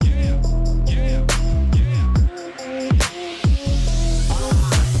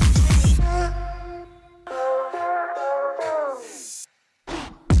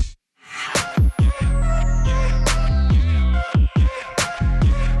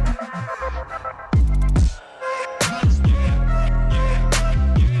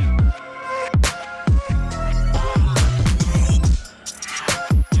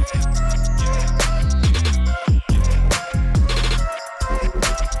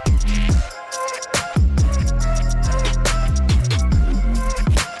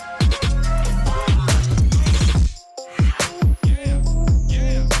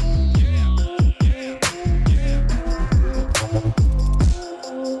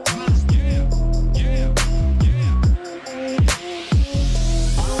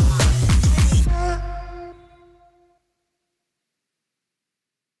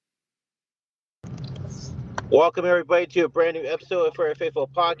Welcome everybody to a brand new episode of For a Faithful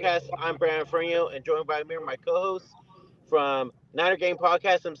Podcast. I'm Brandon Ferino and joined by me are my co-hosts from Niner Game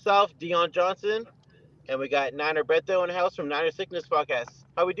Podcast himself, Deon Johnson, and we got Niner Beto in the house from Niner Sickness Podcast.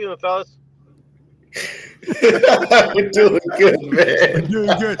 How we doing, fellas? We're doing good, We're man.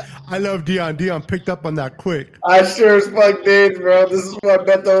 doing good. I love Deon. Deon picked up on that quick. I sure as fuck did, bro. This is why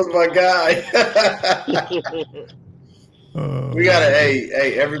Beto's my guy. We got hey,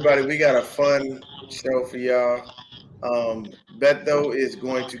 everybody, we got a fun show for y'all. Beto is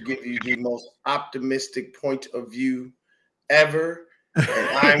going to give you the most optimistic point of view ever, and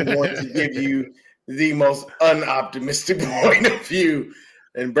I'm going to give you the most unoptimistic point of view.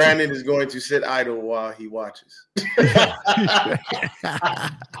 And Brandon is going to sit idle while he watches.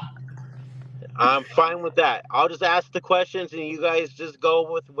 I'm fine with that. I'll just ask the questions and you guys just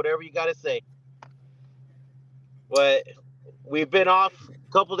go with whatever you got to say. But we've been off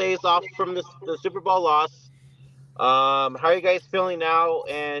a couple days off from the Super Bowl loss. How are you guys feeling now?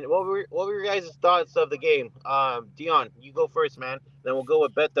 And what were your guys' thoughts of the game? Deon, you go first, man. Then we'll go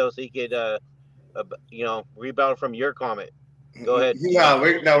with Beto so he could rebound from your comment. Go ahead.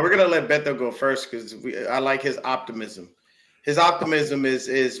 We're gonna let Beto go first because I like his optimism. His optimism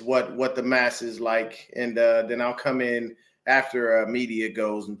is what the masses like, and then I'll come in after media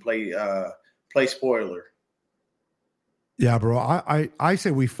goes and play spoiler. Yeah, bro. I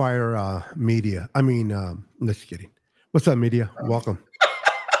say we fire media. I mean, just kidding. What's up, media? Welcome.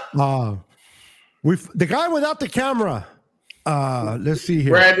 The guy without the camera. Let's see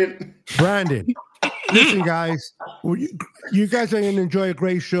here. Brandon. Listen, guys. You guys are gonna enjoy a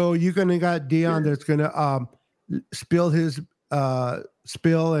great show. You're gonna got Deon that's gonna spill his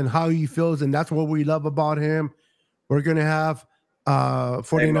spill and how he feels, and that's what we love about him. We're gonna have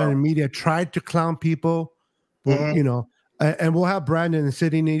 49 media try to clown people, and we'll have Brandon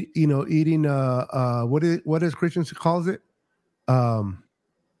sitting, eating what is Christian calls it? A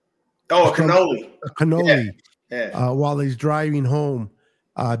cannoli. A cannoli. Yeah. While he's driving home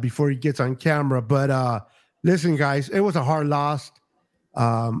before he gets on camera. But listen, guys, it was a hard loss.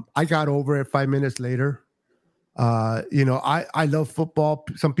 I got over it 5 minutes later. I love football.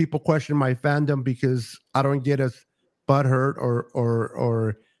 Some people question my fandom because I don't get as butthurt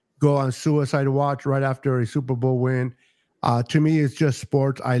or go on suicide watch right after a Super Bowl win. To me, it's just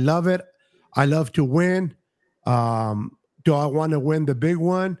sports. I love it. I love to win. Do I want to win the big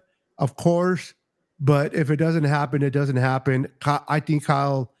one? Of course. But if it doesn't happen, it doesn't happen. I think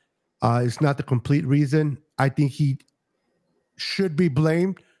Kyle is not the complete reason. I think he should be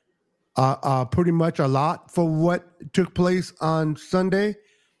blamed pretty much a lot for what took place on Sunday,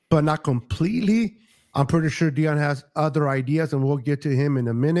 but not completely. I'm pretty sure Deon has other ideas, and we'll get to him in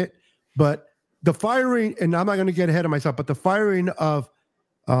a minute. But the firing, and I'm not going to get ahead of myself, but the firing of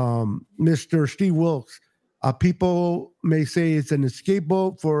Mr. Steve Wilks, people may say it's an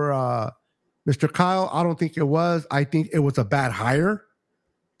scapegoat for Mr. Kyle. I don't think it was. I think it was a bad hire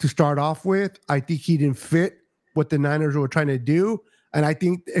to start off with. I think he didn't fit what the Niners were trying to do. And I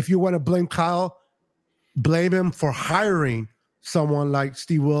think if you want to blame Kyle, blame him for hiring someone like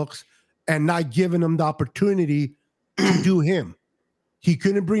Steve Wilks and not giving him the opportunity to do him. He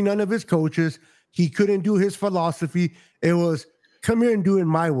couldn't bring none of his coaches. He couldn't do his philosophy. It was, come here and do it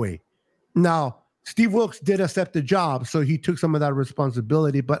my way. Now, Steve Wilks did accept the job, so he took some of that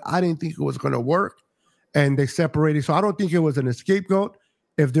responsibility, but I didn't think it was going to work, and they separated. So I don't think it was an scapegoat.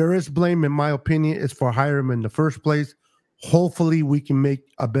 If there is blame, in my opinion, it's for hiring him in the first place. Hopefully, we can make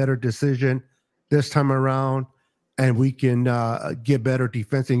a better decision this time around, and we can get better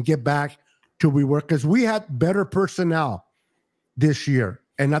defense and get back to we were, because we had better personnel this year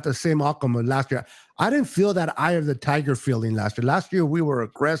and not the same outcome of last year. I didn't feel that eye of the tiger feeling last year. Last year, we were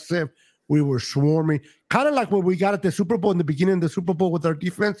aggressive. We were swarming, kind of like when we got at the Super Bowl in the beginning of the Super Bowl with our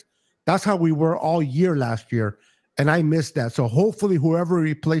defense. That's how we were all year last year, and I missed that. So hopefully whoever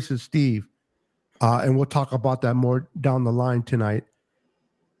replaces Steve, and we'll talk about that more down the line tonight,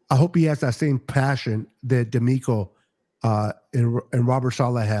 I hope he has that same passion that D'Amico and Robert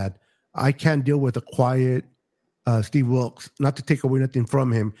Saleh had. I can't deal with a quiet Steve Wilks, not to take away nothing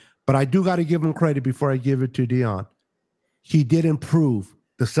from him, but I do got to give him credit before I give it to Deon. He did improve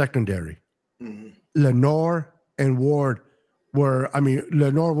the secondary. Mm-hmm. Lenore and Ward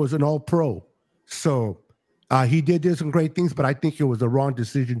Lenore was an all-pro. So he did some great things, but I think it was the wrong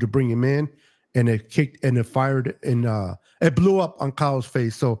decision to bring him in, and it kicked and it fired and it blew up on Kyle's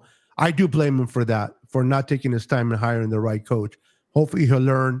face. So I do blame him for that, for not taking his time and hiring the right coach. Hopefully he'll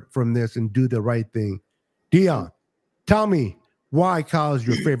learn from this and do the right thing. Deon, tell me why Kyle is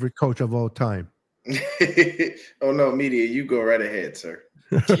your favorite coach of all time. Oh, no, media, you go right ahead, sir.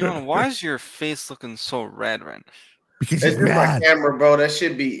 Deon, why is your face looking so red right now? Because It's he's just my mad. camera, bro. That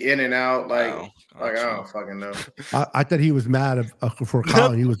should be in and out. Like Oh, I gotcha. don't fucking know. I thought he was mad for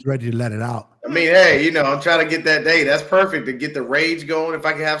Colin. He was ready to let it out. I mean, hey, I'm trying to get that day. That's perfect to get the rage going. If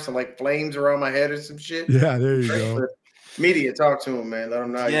I can have some like flames around my head or some shit. Yeah, there you go. Media, talk to him, man. Let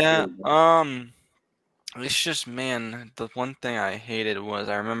him know how you Yeah, feel. it's just, man, the one thing I hated was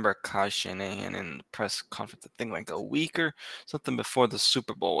I remember Kyle Shanahan in the press conference, I think like a week or something before the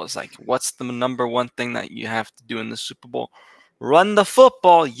Super Bowl was like, what's the number one thing that you have to do in the Super Bowl? Run the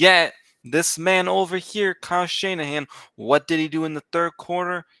football. Yet this man over here, Kyle Shanahan, what did he do in the third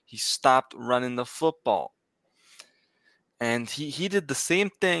quarter? He stopped running the football. And he did the same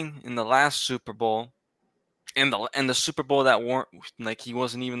thing in the last Super Bowl. And the Super Bowl that weren't like he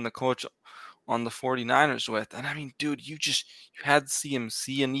wasn't even the coach on the 49ers with. And I mean, dude, you had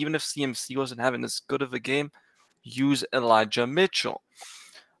CMC, and even if CMC wasn't having as good of a game, use Elijah Mitchell.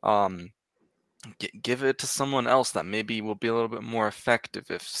 Give it to someone else that maybe will be a little bit more effective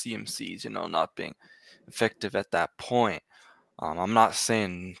if CMC's, not being effective at that point. I'm not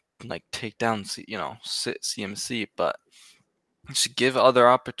saying like take down, sit CMC, but just give other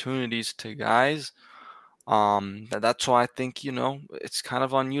opportunities to guys. That's why I think, it's kind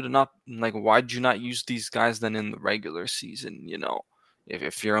of on you to not, like, why'd you not use these guys then in the regular season,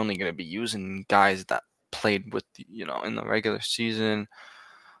 if you're only going to be using guys that played with, in the regular season.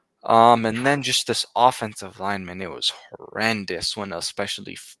 And then just this offensive lineman, it was horrendous when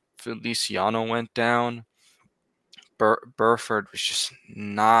especially Feliciano went down. Burford was just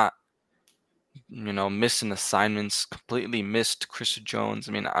not, missing assignments, completely missed Chris Jones.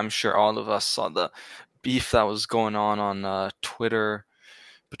 I mean, I'm sure all of us saw the beef that was going on Twitter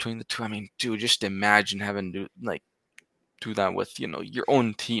between the two. I mean, dude, just imagine having to do that with your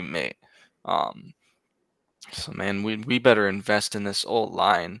own teammate. So man, we better invest in this old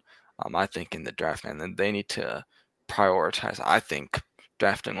line. I think in the draft, man, and they need to prioritize. I think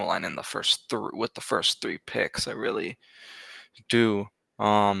drafting a line in the first three picks. I really do.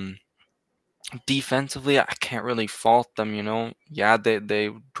 Defensively, I can't really fault them. Yeah, they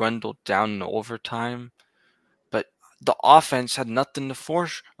dwindled down in overtime. But the offense had nothing to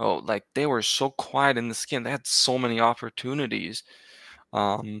force. Oh, like they were so quiet in this game. They had so many opportunities.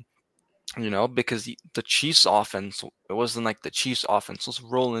 Because the Chiefs offense, it wasn't like the Chiefs offense was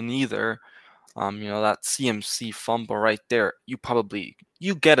rolling either. That CMC fumble right there,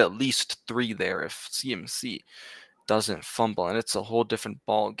 you get at least 3 there if CMC doesn't fumble, and it's a whole different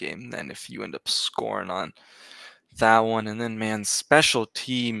ball game than if you end up scoring on that one. And then, man, special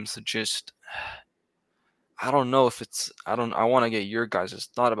teams just, I don't know if I want to get your guys'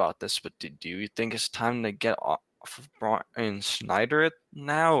 thought about this, but do you think it's time to get off of Brian Schneider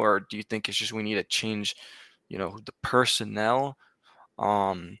now, or do you think it's just we need to change, the personnel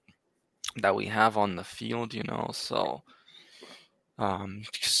that we have on the field, so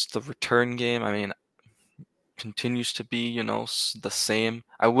because the return game, I mean, continues to be, the same.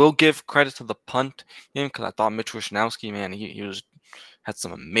 I will give credit to the punt game because I thought Mitch Wishnowsky, man, he had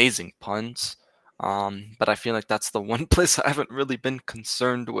some amazing punts. But I feel like that's the one place I haven't really been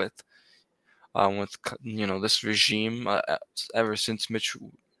concerned with this regime ever since Mitch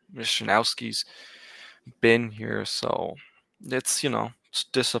Wishnowsky's been here. So it's it's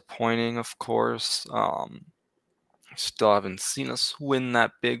disappointing, of course. Still haven't seen us win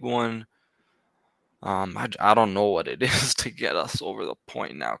that big one. I don't know what it is to get us over the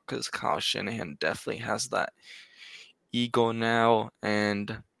point now because Kyle Shanahan definitely has that ego now,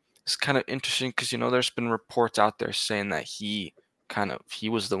 and it's kind of interesting because there's been reports out there saying that he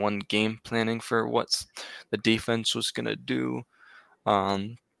was the one game planning for what the defense was gonna do.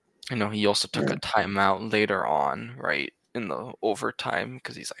 He also took a timeout later on, right in the overtime,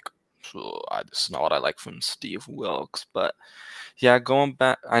 because he's like, this is not what I like from Steve Wilks. But yeah, going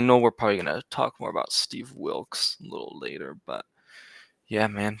back, I know we're probably gonna talk more about Steve Wilks a little later, but yeah,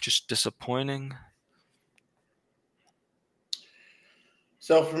 man, just disappointing.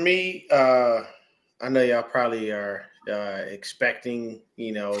 So for me, I know y'all probably are expecting,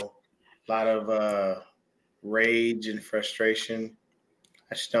 a lot of rage and frustration.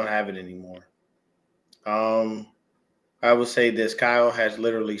 I just don't have it anymore. I would say this: Kyle has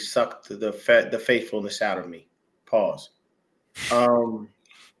literally sucked the faithfulness out of me. Pause. I'm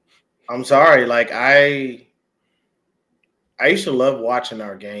sorry. Like I used to love watching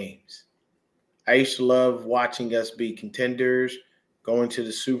our games. I used to love watching us be contenders, going to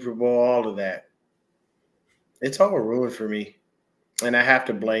the Super Bowl, all of that. It's all ruined for me, and I have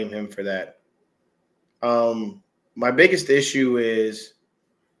to blame him for that. My biggest issue is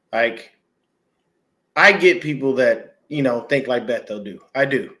like I get people that think like Beto do. I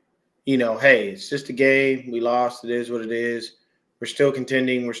do. Hey, it's just a game. We lost. It is what it is. We're still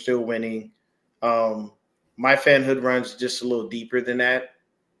contending. We're still winning. My fanhood runs just a little deeper than that.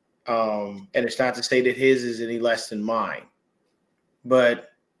 And it's not to say that his is any less than mine.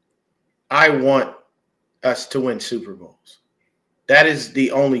 But I want us to win Super Bowls. That is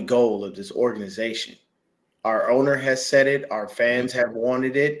the only goal of this organization. Our owner has said it. Our fans have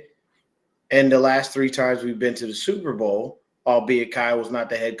wanted it. And the last 3 times we've been to the Super Bowl, albeit Kyle was not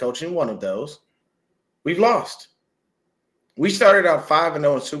the head coach in one of those, we've lost. We started out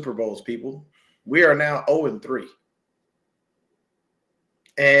 5-0 in Super Bowls, people. We are now 0-3.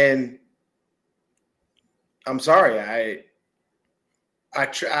 And I'm sorry, I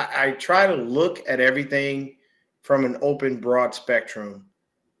try to look at everything from an open, broad spectrum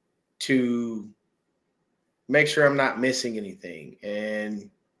to make sure I'm not missing anything. And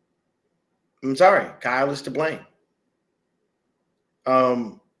I'm sorry, Kyle is to blame.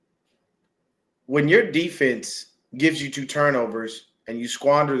 When your defense gives you 2 turnovers and you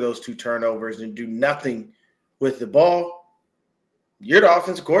squander those 2 turnovers and do nothing with the ball, you're the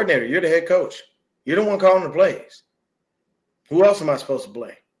offensive coordinator. You're the head coach. You're the one calling the plays. Who else am I supposed to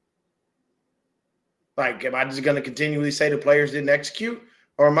blame? Like, am I just going to continually say the players didn't execute?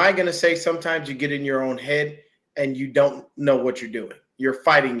 Or am I going to say sometimes you get in your own head and you don't know what you're doing? You're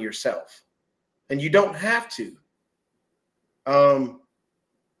fighting yourself. And you don't have to.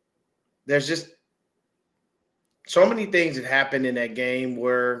 There's just so many things that happened in that game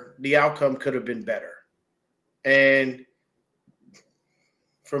where the outcome could have been better. And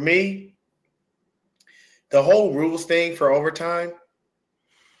for me, the whole rules thing for overtime,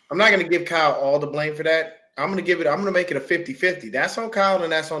 I'm not going to give Kyle all the blame for that. I'm going to make it a 50-50. That's on Kyle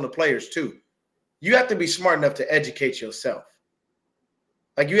and that's on the players too. You have to be smart enough to educate yourself.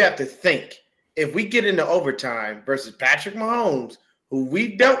 Like, you have to think, if we get into overtime versus Patrick Mahomes, who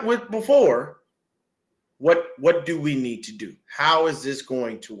we've dealt with before, what do we need to do? How is this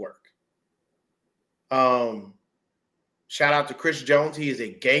going to work? Shout out to Chris Jones. He is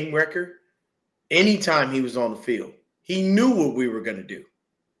a game wrecker. Anytime he was on the field, he knew what we were going to do.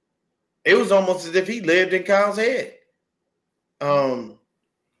 It was almost as if he lived in Kyle's head. Not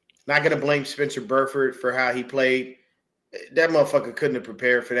going to blame Spencer Burford for how he played. That motherfucker couldn't have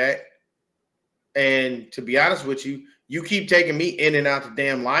prepared for that. And to be honest with you, you keep taking me in and out the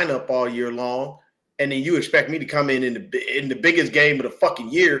damn lineup all year long, and then you expect me to come in the biggest game of the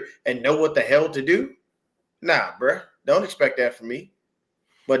fucking year and know what the hell to do? Nah, bruh. Don't expect that from me.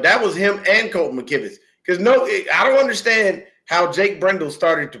 But that was him and Colton McKivitz. Because I don't understand how Jake Brendel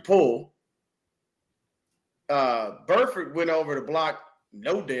started to pull. Burford went over to block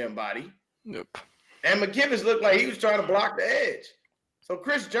no damn body. Nope. And McKivitz looked like he was trying to block the edge. So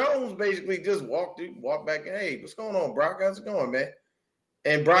Chris Jones basically just walked back and, hey, what's going on, Brock? How's it going, man?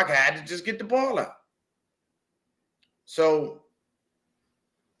 And Brock had to just get the ball out. So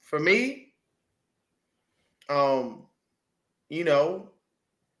for me,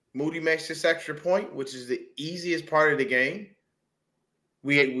 Moody makes this extra point, which is the easiest part of the game.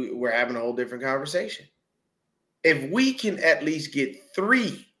 We're having a whole different conversation. If we can at least get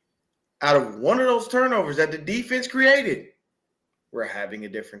 3 out of one of those turnovers that the defense created, we're having a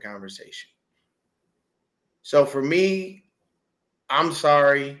different conversation. So for me, I'm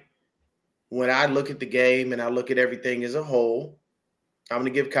sorry. When I look at the game and I look at everything as a whole, I'm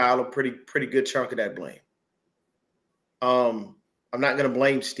going to give Kyle a pretty good chunk of that blame. I'm not going to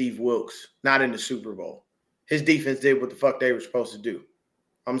blame Steve Wilks, not in the Super Bowl. His defense did what the fuck they were supposed to do.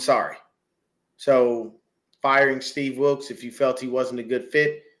 I'm sorry. So firing Steve Wilks, if you felt he wasn't a good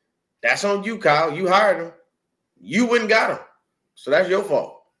fit, that's on you, Kyle. You hired him. You went and got him. So that's your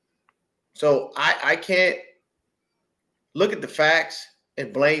fault. So I can't look at the facts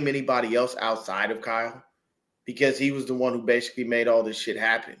and blame anybody else outside of Kyle, because he was the one who basically made all this shit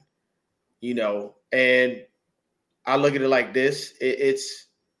happen, and I look at it like this.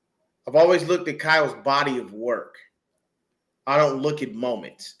 I've always looked at Kyle's body of work. I don't look at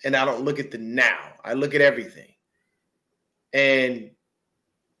moments, and I don't look at the now. I look at everything. And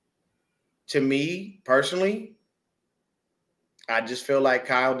to me, personally, I just feel like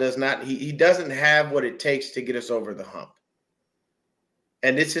Kyle does not, he doesn't have what it takes to get us over the hump.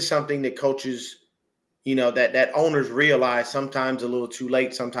 And this is something that coaches, that owners realize sometimes a little too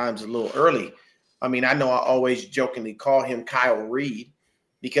late, sometimes a little early. I mean, I know I always jokingly call him Kyle Reed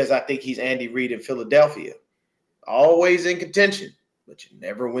because I think he's Andy Reid in Philadelphia. Always in contention, but you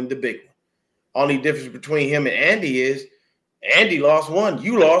never win the big one. Only difference between him and Andy is Andy lost 1,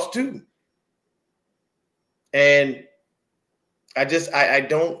 you lost 2. And I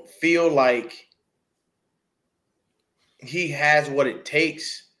don't feel like he has what it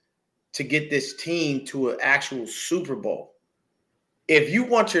takes to get this team to an actual Super Bowl. If you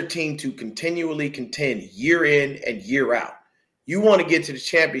want your team to continually contend year in and year out, you want to get to the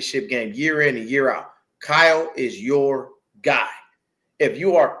championship game year in and year out, Kyle is your guy. If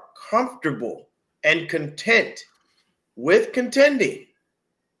you are comfortable and content with contending,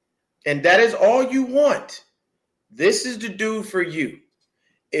 and that is all you want, this is the dude for you.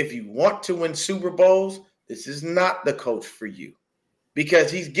 If you want to win Super Bowls, this is not the coach for you,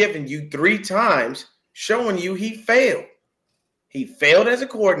 because he's given you 3 times showing you he failed. He failed as a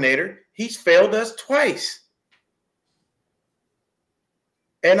coordinator. He's failed us twice.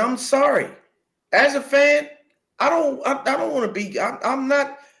 And I'm sorry. As a fan, I don't want to be, I'm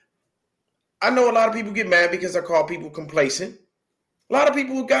not, I know a lot of people get mad because I call people complacent. A lot of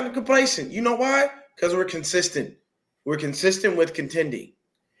people have gotten complacent. You know why? Because we're consistent. We're consistent with contending.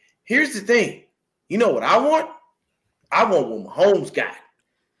 Here's the thing. You know what I want? I want what Mahomes got.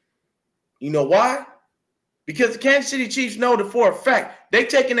 You know why? Because the Kansas City Chiefs know that for a fact they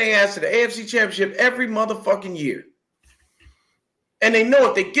taking their ass to the AFC Championship every motherfucking year. And they know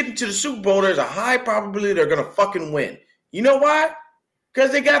if they get into the Super Bowl, there's a high probability they're going to fucking win. You know why?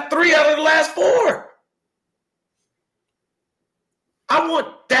 Because they got 3 out of the last 4. I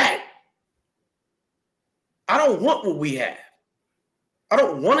want that. I don't want what we have. I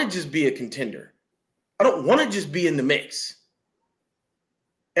don't want to just be a contender. I don't want to just be in the mix.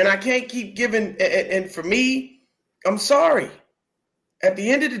 And I can't keep giving, and for me, I'm sorry. At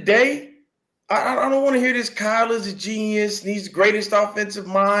the end of the day, I don't want to hear this Kyle is a genius and he's the greatest offensive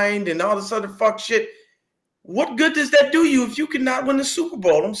mind and all this other fuck shit. What good does that do you if you cannot win the Super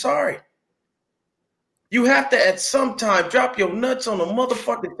Bowl? I'm sorry. You have to at some time drop your nuts on the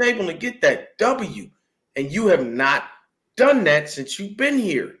motherfucking table and get that W. And you have not done that since you've been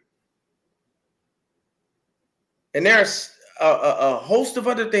here. And there's a host of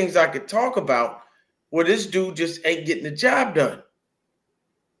other things I could talk about where this dude just ain't getting the job done.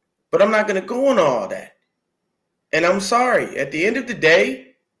 But I'm not going to go on all that. And I'm sorry. At the end of the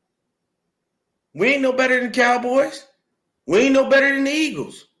day, we ain't no better than Cowboys. We ain't no better than the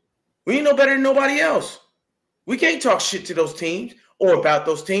Eagles. We ain't no better than nobody else. We can't talk shit to those teams or about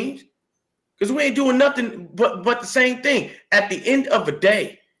those teams because we ain't doing nothing but the same thing. At the end of the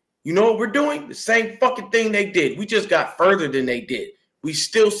day, you know what we're doing? The same fucking thing they did. We just got further than they did. We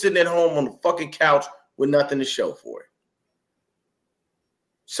still sitting at home on the fucking couch with nothing to show for it.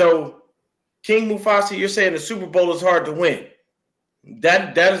 So, King Mufasa, you're saying the Super Bowl is hard to win.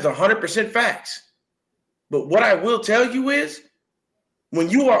 That is 100% facts. But what I will tell you is, when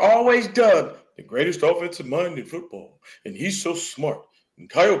you are always dubbed the greatest offensive mind in football, and he's so smart, and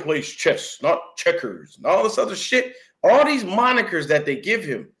Kyle plays chess, not checkers, and all this other shit, all these monikers that they give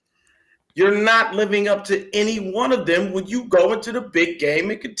him, you're not living up to any one of them when you go into the big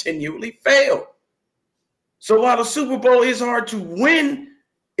game and continually fail. So while the Super Bowl is hard to win,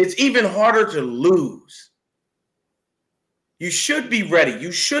 it's even harder to lose. You should be ready.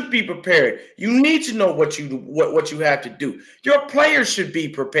 You should be prepared. You need to know what you have to do. Your players should be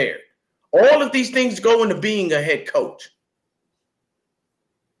prepared. All of these things go into being a head coach.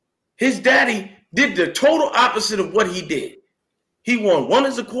 His daddy did the total opposite of what he did. He won 1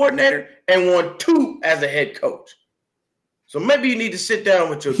 as a coordinator and won 2 as a head coach. So maybe you need to sit down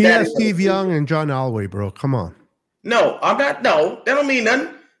with your daddy. He has Steve Young and John Elway, bro. Come on. No, I'm not. No, that don't mean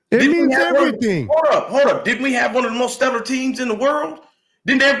nothing. It means everything. Hold up. Didn't we have one of the most stellar teams in the world?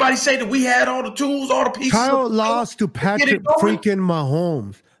 Didn't everybody say that we had all the tools, all the pieces? Kyle lost to Patrick freaking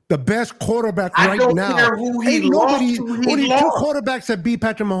Mahomes, the best quarterback right now. I don't care who he lost to. Only 2 quarterbacks that beat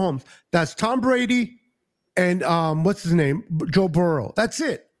Patrick Mahomes. That's Tom Brady and what's his name? Joe Burrow. That's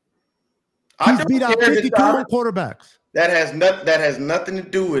it. He's beat out 52 quarterbacks. That has nothing to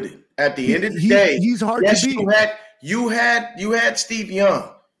do with it. At the end of the day, he's hard to beat. You had Steve Young.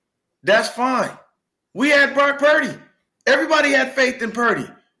 That's fine. We had Brock Purdy. Everybody had faith in Purdy.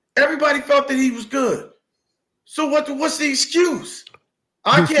 Everybody felt that he was good. So what's the excuse?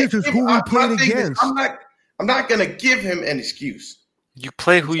 The excuse is who we played against. I'm not going to give him an excuse. You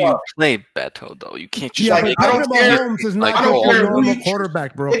play who you play, Beto, though. You can't just but Patrick Mahomes is not a normal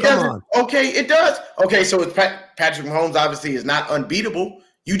quarterback, bro. Come on. Okay, it does. Okay, so it's Patrick Mahomes obviously is not unbeatable.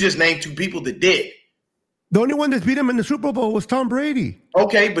 You just named 2 people that did. The only one that beat him in the Super Bowl was Tom Brady.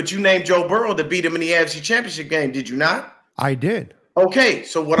 Okay, but you named Joe Burrow that beat him in the AFC Championship game, did you not? I did. Okay,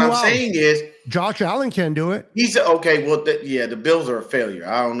 so what I'm saying is Josh Allen can do it. He's okay. Well, the Bills are a failure.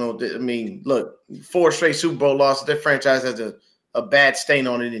 I don't know. I mean, look, 4 straight Super Bowl losses. Their franchise has a bad stain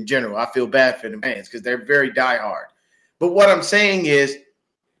on it in general. I feel bad for the fans because they're very diehard. But what I'm saying is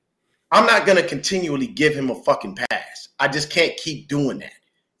I'm not going to continually give him a fucking pass. I just can't keep doing that.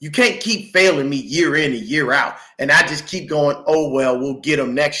 You can't keep failing me year in and year out. And I just keep going, oh, well, we'll get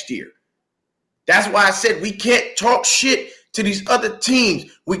him next year. That's why I said we can't talk shit to these other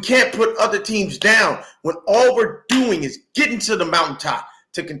teams. We can't put other teams down when all we're doing is getting to the mountaintop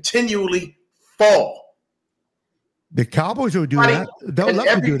to continually fall. The Cowboys will do that. They'll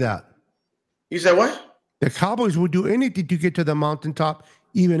let me do that. You said what? The Cowboys will do anything to get to the mountaintop,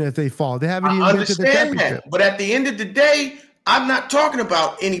 even if they fall. They haven't even been to the championship. But at the end of the day, I'm not talking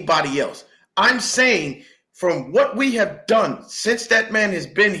about anybody else. I'm saying from what we have done since that man has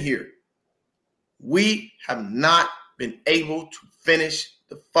been here, we have not been able to finish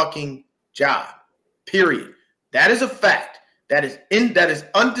the fucking job. Period. That is a fact. That is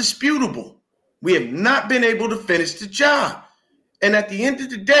undisputable. We have not been able to finish the job. And at the end of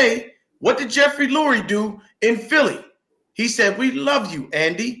the day, what did Jeffrey Lurie do in Philly? He said, we love you,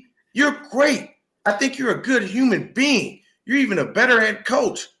 Andy. You're great. I think you're a good human being. You're even a better head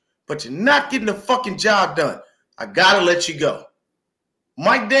coach, but you're not getting the fucking job done. I got to let you go.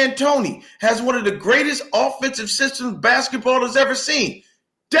 Mike D'Antoni has one of the greatest offensive systems basketball has ever seen.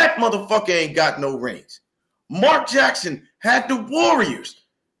 That motherfucker ain't got no rings. Mark Jackson had the Warriors,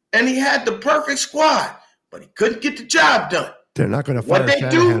 and he had the perfect squad, but he couldn't get the job done. They're not going to fire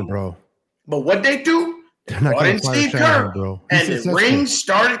Shanahan, bro. But what they do, they're not going to fire Steve Shanahan, Kerr, bro. And the rings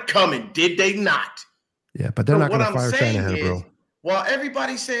started coming, did they not? Yeah, but they're not going to fire Shanahan, bro. While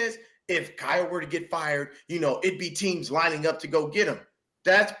everybody says if Kyle were to get fired, it'd be teams lining up to go get him.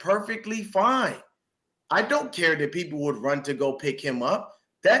 That's perfectly fine. I don't care that people would run to go pick him up.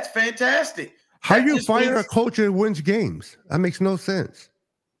 That's fantastic. How do you fire a coach that wins games? That makes no sense.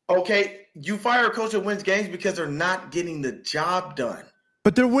 Okay, you fire a coach that wins games because they're not getting the job done.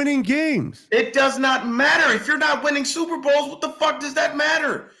 But they're winning games. It does not matter. If you're not winning Super Bowls, what the fuck does that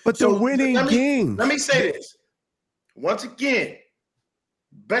matter? But they're winning games. Let me say this. Once again,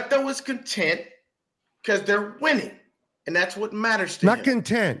 Beto is content because they're winning. And that's what matters to him. Not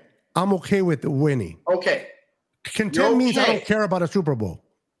content. I'm okay with the winning. Okay. Content means I don't care about a Super Bowl.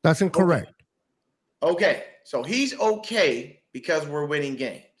 That's incorrect. Okay. So he's okay because we're winning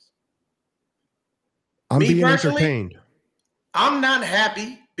games. I'm being entertained. I'm not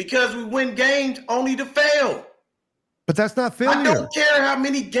happy because we win games only to fail. But that's not failure. I don't care how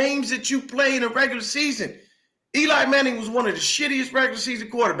many games that you play in a regular season. Eli Manning was one of the shittiest regular season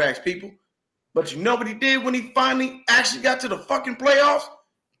quarterbacks, people. But you know what he did when he finally actually got to the fucking playoffs?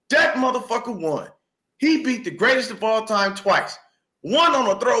 That motherfucker won. He beat the greatest of all time twice. One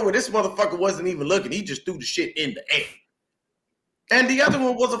on a throw where this motherfucker wasn't even looking. He just threw the shit in the air. And the other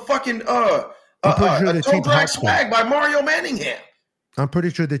one was a fucking toe drag swag by Mario Manningham. I'm pretty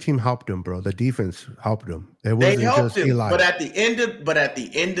sure the team helped him, bro. The defense helped him. It They wasn't helped just him, Eli. but at the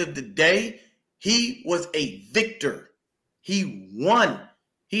end of the day, he was a victor. He won.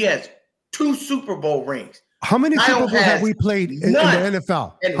 He has 2 Super Bowl rings. How many Super Bowls have we played in the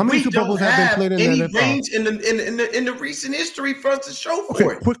NFL? And how many Super Bowls have been played in the NFL? Rings in the recent history for us to show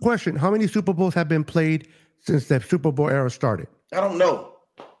for it. Quick question: how many Super Bowls have been played since the Super Bowl era started? I don't know.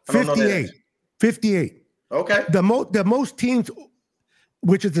 58. 58. Okay. The most teams,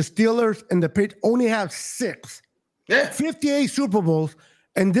 which is the Steelers and the Patriots, only have 6. Yeah. 58 Super Bowls,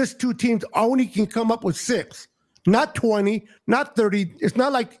 and these 2 teams only can come up with 6, not 20, not 30. It's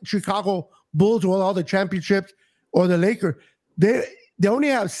not like Chicago Bulls with all the championships or the Lakers. They only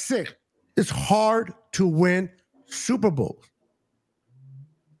have 6. It's hard to win Super Bowls.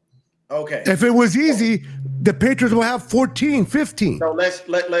 Okay. If it was easy, the Patriots will have 14, 15. So let's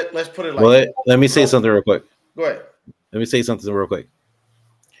put it like well, let me say something real quick. Go ahead. Let me say something real quick.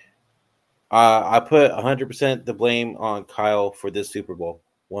 I put 100% the blame on Kyle for this Super Bowl.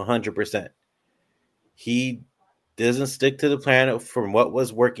 100%. He doesn't stick to the plan from what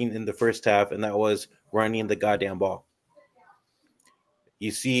was working in the first half, and that was running the goddamn ball.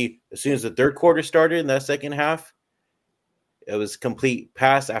 You see, as soon as the third quarter started in that second half, it was complete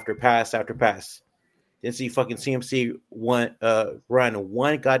pass after pass after pass. Didn't see fucking CMC run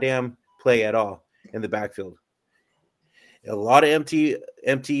one goddamn play at all in the backfield. A lot of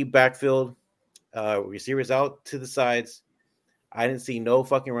empty backfield, receivers out to the sides. I didn't see no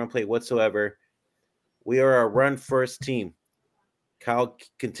fucking run play whatsoever. We are a run-first team. Kyle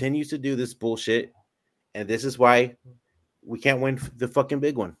continues to do this bullshit, and this is why we can't win the fucking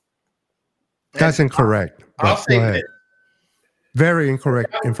big one. That's incorrect. I'll say that. Very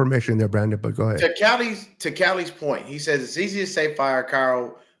incorrect information there, Brandon, but go ahead. To Callie's point, he says it's easy to say fire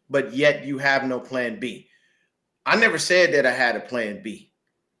Carl, but yet you have no plan B. I never said that I had a plan B.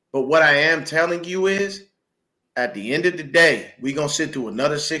 But what I am telling you is at the end of the day, we're going to sit through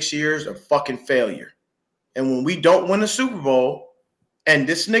another 6 years of fucking failure. And when we don't win a Super Bowl and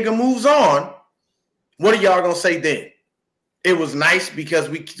this nigga moves on, what are y'all going to say then? It was nice because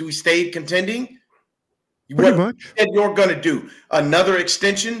we stayed contending. Pretty much. And you're going to do another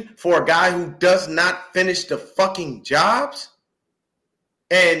extension for a guy who does not finish the fucking jobs?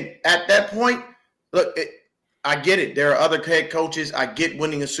 And at that point, look, I get it. There are other head coaches. I get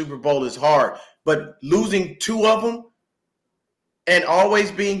winning a Super Bowl is hard. But losing 2 of them and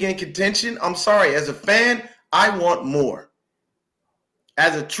always being in contention, I'm sorry. As a fan, I want more.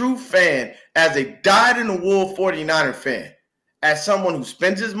 As a true fan, as a dyed-in-the-wool 49er fan, as someone who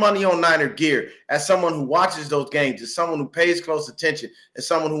spends his money on Niner gear, as someone who watches those games, as someone who pays close attention, as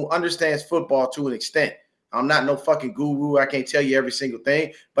someone who understands football to an extent. I'm not no fucking guru. I can't tell you every single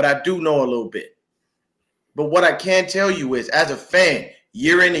thing, but I do know a little bit. But what I can tell you is, as a fan,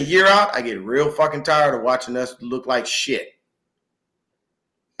 year in and year out, I get real fucking tired of watching us look like shit.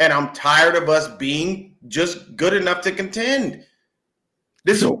 And I'm tired of us being just good enough to contend.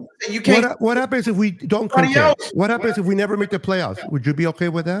 You can't. What happens if we don't contend? What happens if we never make the playoffs? Would you be okay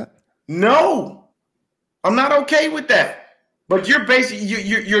with that? No, I'm not okay with that. But you're basically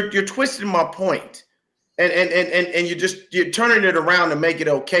you're twisting my point, and you're turning it around to make it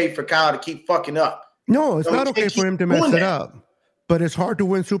okay for Kyle to keep fucking up. No, it's not okay for him to mess it up. But it's hard to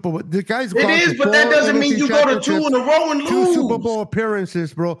win Super Bowl. The guys. It is, but that doesn't mean you go to 2 in a row and lose. 2 Super Bowl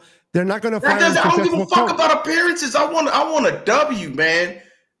appearances, bro. They're not going to find. I don't give a fuck about appearances. I want a W, man.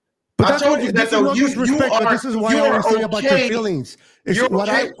 But I told you that though. This is why I always say about your feelings. It's what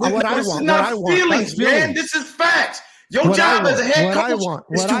I want. Not feelings, man. This is facts. Your job as a head coach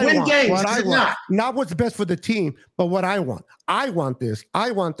is to win games. Not what's best for the team, but what I want. I want this.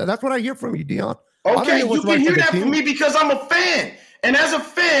 I want that. That's what I hear from you, Deon. Okay, you can hear that from me because I'm a fan. And as a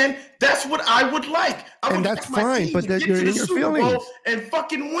fan, that's what I would like. And that's fine, but you're in your feelings. And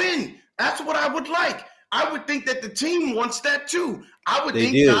fucking win. That's what I would like. I would think that the team wants that too. I would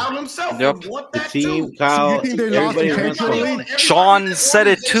think Kyle himself would want that too. Kyle, so you think they lost intentionally? Sean said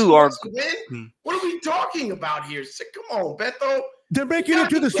it too. What are we talking about here? Come on, Beto. They're making it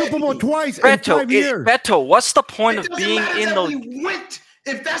to the Super Bowl twice in 5 years. Beto, what's the point of being in the? We went.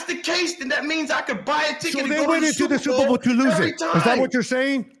 If that's the case, then that means I could buy a ticket. So they went into the Super Bowl to lose it. Is that what you're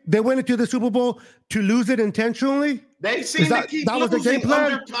saying? They went into the Super Bowl to lose it intentionally? They seem to keep losing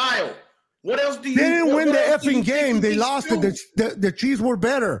under Kyle. What else do you? They didn't win the effing game. They lost it. The Chiefs were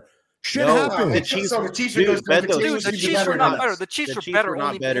better. Shit happened. The Chiefs were not better. The Chiefs were better.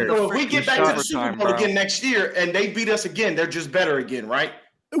 Not better. So if we get back to the Super Bowl again next year and they beat us again, they're just better again, right?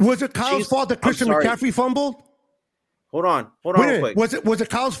 Was it Kyle's fault that Christian McCaffrey fumbled? Hold on real quick. Was it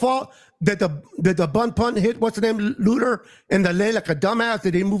Kyle's fault that the bunt punt hit what's the name Luter and the lay like a dumbass?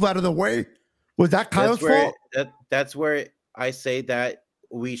 Did he move out of the way? Was that Kyle's fault? That's where I say that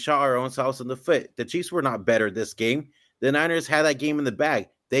we shot our own selves in the foot. The Chiefs were not better this game. The Niners had that game in the bag.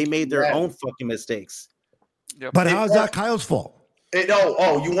 They made their own fucking mistakes. Yep. But how is that Kyle's fault? You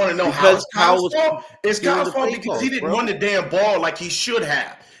want to know how it's Kyle's fault? It's Kyle's fault because he didn't run the damn ball like he should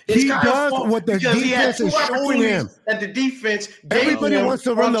have. He does what the defense is showing him. And the defense, everybody wants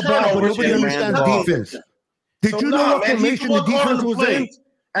to run the ball, but nobody understands defense. Did you know what formation the defense was in?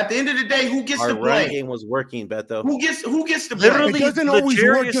 At the end of the day, who gets to play? Our run game was working, Beto. Who gets to play? It doesn't always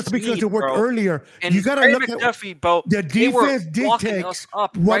work just because it worked earlier. And you got to look at the defense dictates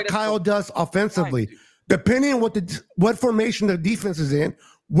what Kyle does offensively. Depending on what formation the defense is in,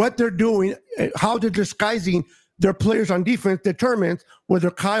 what they're doing, how they're disguising their players on defense determines whether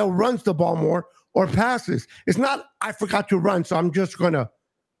Kyle runs the ball more or passes. It's not, I forgot to run, so I'm just going to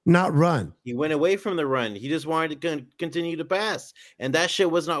not run. He went away from the run. He just wanted to continue to pass. And that shit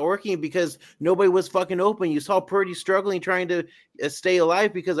was not working because nobody was fucking open. You saw Purdy struggling trying to stay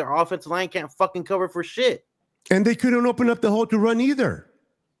alive because our offensive line can't fucking cover for shit. And they couldn't open up the hole to run either.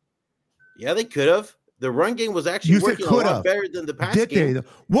 Yeah, they could have. The run game was actually working a lot better than the pass game.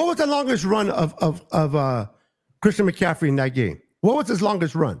 What was the longest run of Christian McCaffrey in that game? What was his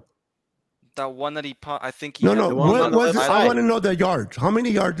longest run? That one that I think he. I want to know the yards. How many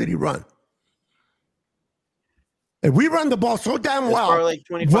yards did he run? And we run the ball so damn well. Like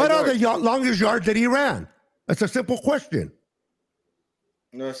what are the longest yards that he ran? That's a simple question.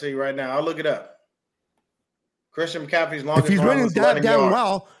 Let's see right now. I'll look it up. Christian McCaffrey's longest. If he's running that damn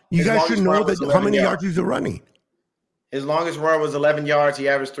well, you guys should know how many yards he's running. His longest run was 11 yards. He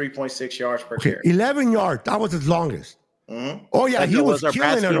averaged 3.6 yards per carry. 11 yards. That was his longest. Mm-hmm. Oh, yeah, he was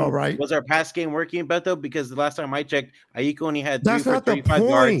killing it all right. Was our pass game working, Beto? Because the last time I checked, Ayiko only had 35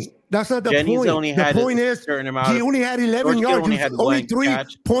 yards. That's not the Jennings point. Only had the point is a certain amount. he only had 11 yards. Only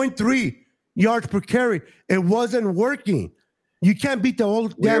 3.3. yards per carry. It wasn't working. You can't beat the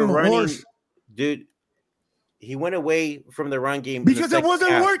old damn horse. Dude, he went away from the run game because it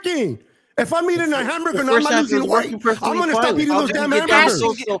wasn't working. If I'm eating a hamburger and I'm not losing weight, I'm going to stop eating those damn hamburgers.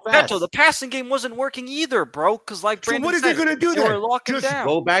 Beto, the passing game wasn't working either, bro. Because like Brandon what is he going to do then? Just down.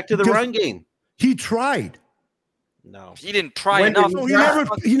 Go back to the run game. He tried. No, he didn't try enough.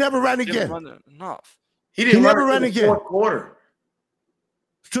 He never ran again. He didn't never run again. Fourth quarter.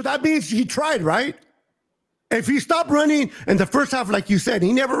 So that means he tried, right? If he stopped running in the first half, like you said,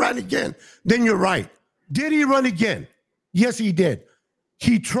 he never ran again, then you're right. Did he run again? Yes, he did.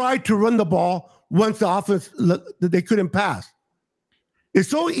 He tried to run the ball once the offense, they couldn't pass. It's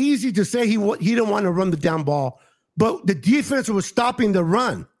so easy to say he didn't want to run the damn ball, but the defense was stopping the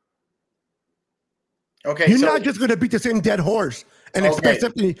run. Okay, you're not just going to beat the same dead horse and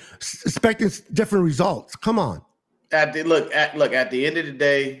expecting different results. Come on. At the end of the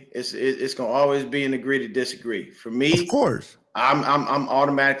day, it's going to always be an agree to disagree. For me, of course, I'm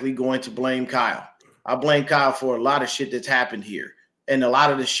automatically going to blame Kyle. I blame Kyle for a lot of shit that's happened here, and a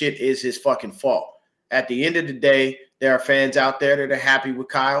lot of the shit is his fucking fault. At the end of the day, there are fans out there that are happy with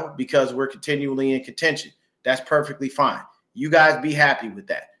Kyle because we're continually in contention. That's perfectly fine. You guys be happy with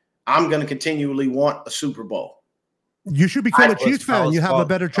that. I'm going to continually want a Super Bowl. You should become a Chiefs fan. You have a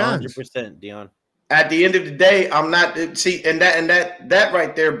better chance. 100%, Deon. At the end of the day, I'm not and that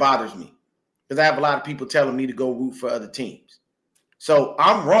right there bothers me because I have a lot of people telling me to go root for other teams. So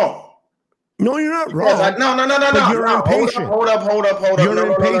I'm wrong. No, you're not wrong. No. You're impatient. Hold up.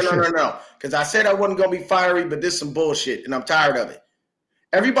 You're impatient. No. Because I said I wasn't going to be fiery, but this is some bullshit, and I'm tired of it.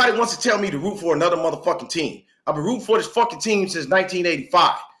 Everybody wants to tell me to root for another motherfucking team. I've been rooting for this fucking team since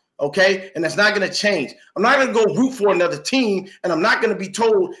 1985. Okay, and that's not going to change. I'm not going to go root for another team, and I'm not going to be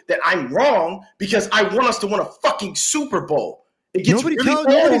told that I'm wrong because I want us to win a fucking Super Bowl. It gets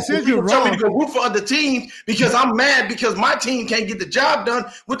nobody says you're wrong. Tell me to go root for other teams because I'm mad because my team can't get the job done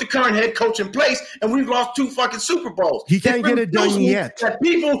with the current head coach in place, and we've lost 2 fucking Super Bowls. He can't get it done yet. That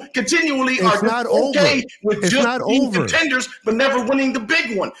people continually are not okay over. with it's just being contenders but never winning the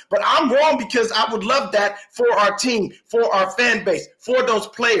big one. But I'm wrong because I would love that for our team, for our fan base, for those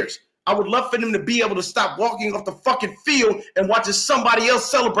players. I would love for them to be able to stop walking off the fucking field and watching somebody else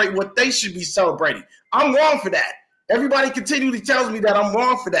celebrate what they should be celebrating. I'm wrong for that. Everybody continually tells me that I'm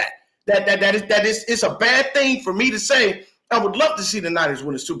wrong for that. That is it's a bad thing for me to say. I would love to see the Niners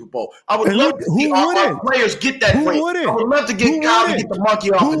win a Super Bowl. I would love to see our players get that ring. I would love to get Kyle to get the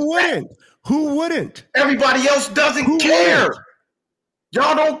monkey off his back. Who wouldn't? Everybody else doesn't care.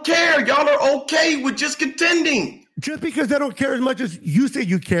 Y'all don't care. Y'all are okay with just contending. Just because they don't care as much as you say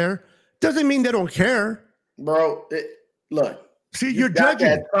you care doesn't mean they don't care. Bro, look. See, you're judging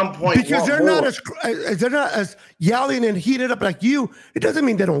at some point because they're not as yelling and heated up like you. It doesn't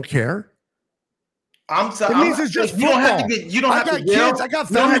mean they don't care. It means it's just football. I got kids. I got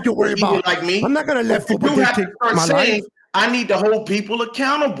family to worry about. Like me. I'm not going to let football dictate my life. I need to hold people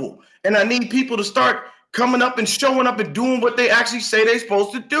accountable, and I need people to start coming up and showing up and doing what they actually say they're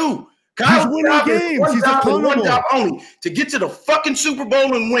supposed to do. He's winning games. He's accountable. One job only, to get to the fucking Super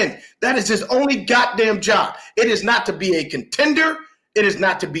Bowl and win. That is his only goddamn job. It is not to be a contender. It is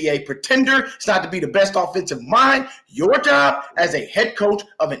not to be a pretender. It's not to be the best offensive mind. Your job as a head coach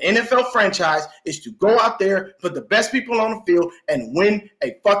of an NFL franchise is to go out there, put the best people on the field, and win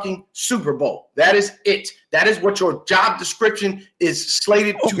a fucking Super Bowl. That is it. That is what your job description is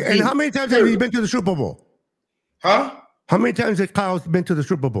slated to be. And how many times have you been to the Super Bowl? Huh? How many times has Kyle been to the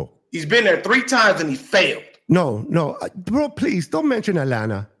Super Bowl? He's been there 3 times and he failed. No. Bro, please, don't mention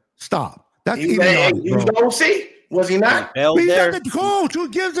Atlanta. Stop. That's he was the OC. Was he not? He's not the coach. Who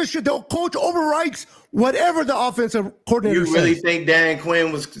gives a shit? The coach overwrites whatever the offensive coordinator says. You really think Dan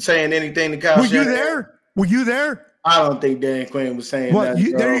Quinn was saying anything to Kyle Shanahan? Were you there? I don't think Dan Quinn was saying that.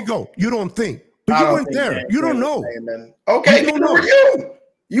 There you go. You don't think. But you weren't there. You don't know. Okay, neither were you.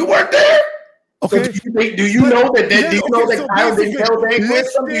 You weren't there. Okay. So do you know that Kyle didn't tell Dan Quinn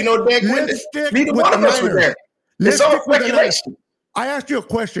something? You know Dan Quinn did? Neither one of us were there. It's all speculation. I asked you a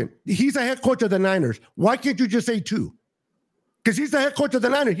question. He's the head coach of the Niners. Why can't you just say 2? Because he's the head coach of the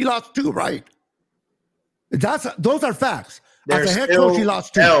Niners. He lost 2, right? Those are facts. As a head coach, he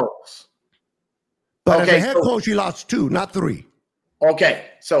lost 2. But as a head coach, he lost 2, not 3. Okay,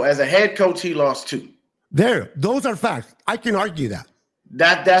 so as a head coach, he lost 2. Those are facts. I can argue that.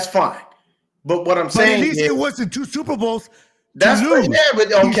 That's fine. But what I'm saying at least it wasn't 2 Super Bowls. That's right there,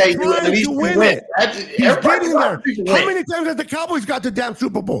 but okay, at least you win. He's getting there. How many times has the Cowboys got the damn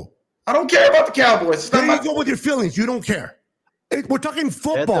Super Bowl? I don't care about the Cowboys. There you go with your feelings. You don't care. We're talking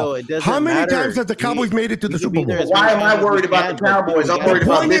football. How many times has the Cowboys made it to the Super Bowl? Why am I worried about the Cowboys? I'm worried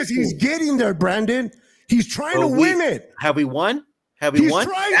about this. The point is he's getting there, Brandon. He's trying to win it. Have we won? He's trying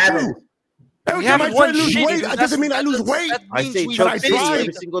to. Every time I try to lose weight, that doesn't mean I lose weight. I say choke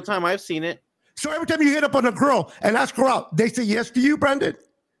every single time I've seen it. So every time you hit up on a girl and ask her out, they say yes to you, Brandon?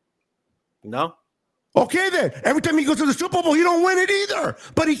 No. Okay, then. Every time he goes to the Super Bowl, he don't win it either.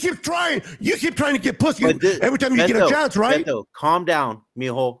 But he keeps trying. You keep trying to get pussy every time you get a chance, right? Beto, calm down,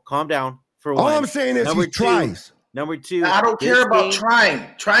 mijo. Calm down. For all I'm saying is he tries. Number two. I don't care about trying.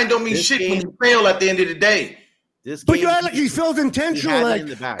 Trying don't mean shit when you fail at the end of the day. But you act like he fails intentionally.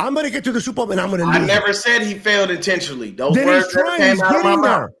 Like, I'm going to get to the Super Bowl and I'm going to lose. I never said he failed intentionally. Those then words he's trying. He's getting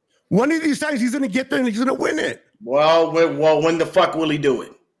there. One of these times he's going to get there and he's going to win it. Well, when the fuck will he do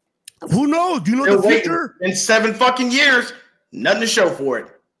it? Who knows? Do you know the future? In 7 fucking years, nothing to show for it.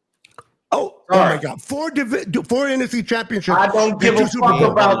 Oh my God. 4 NFC championships. I don't give a fuck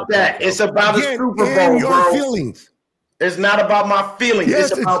about that. It's about a Super Bowl, your feelings. It's not about my feelings.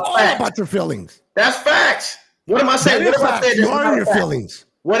 Yes, it's about all facts. about your feelings. That's facts. What am I saying? What if I said that's not a fact? Feelings.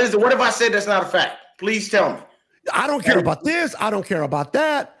 What is it? What if I said that's not a fact? Please tell me. I don't care about this. I don't care about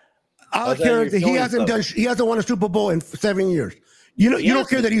that. I don't care that he hasn't won a Super Bowl in 7 years. You don't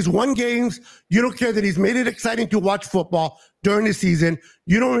care that he's won games. You don't care that he's made it exciting to watch football during the season.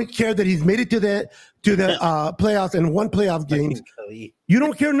 You don't care that he's made it to the playoffs and won playoff games. You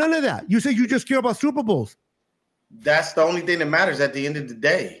don't care none of that. You say you just care about Super Bowls. That's the only thing that matters at the end of the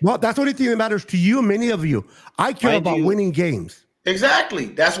day. Well, that's the only thing that matters to you, many of you. I care about winning games. Exactly.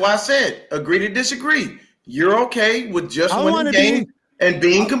 That's why I said agree to disagree. You're okay with just winning games and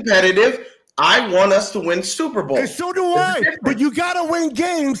being competitive. I want us to win Super Bowl. And so do I. But you got to win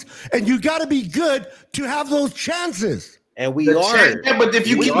games, and you got to be good to have those chances. And we are. Yeah, but if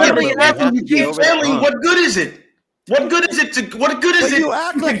you keep failing, what good is it? What good is it you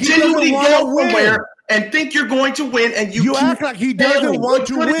act like to genuinely go somewhere and think you're going to win, and you act like he doesn't want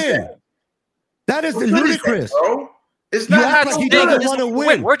to win? That is ludicrous, bro. It's not like he doesn't want to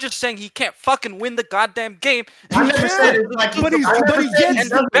win. We're just saying he can't fucking win the goddamn game. I never said it's like but he gets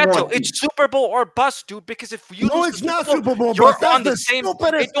Beto, it's Super Bowl or bust, dude. Because if you no, it's not Super Bowl bust. That's the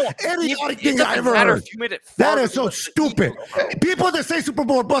stupidest idiotic thing I ever heard. That is so stupid. People that say Super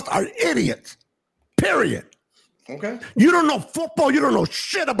Bowl or bust are idiots. Period. Okay. You don't know football. You don't know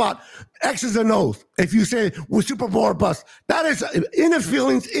shit about X's and O's. If you say we're Super Bowl or bust, that is inner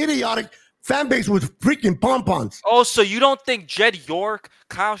feelings, idiotic. Fan base with freaking pom-poms. Oh, so you don't think Jed York,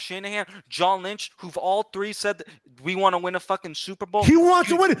 Kyle Shanahan, John Lynch, who've all three said that we want to win a fucking Super Bowl? He wants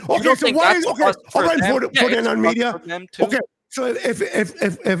to win it. Okay, so why is for them on media? Okay, so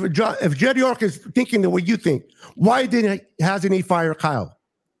if Jed York is thinking the way you think, why hasn't he fired Kyle?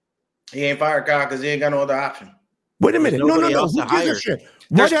 He ain't fired Kyle because he ain't got no other option. Wait a minute. No. Who gives a shit?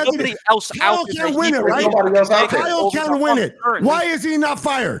 There's nobody else out there. Kyle can't win it, right? Kyle can't win it. Why is he not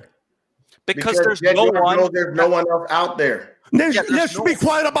fired? Because there's no one. There's no one else out there. Let's be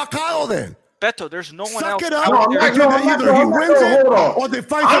quiet about Kyle then. Beto, there's no one else. Suck it up. Either he wins it or they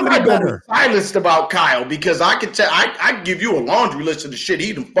find somebody better. I'm silenced about Kyle because I can tell. I can give you a laundry list of the shit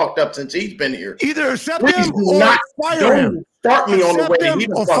he's fucked up since he's been here. Either accept him or fire him. Start me on the way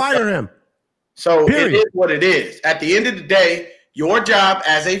or fire him. So it is what it is. At the end of the day, your job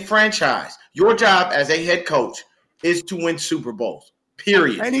as a franchise, your job as a head coach is to win Super Bowls.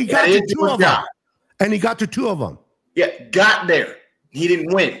 Period. And he got to 2 of them. And he got to 2 of them. Yeah, got there. He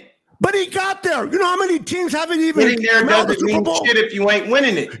didn't win. But he got there. You know how many teams haven't even getting there doesn't mean shit if you ain't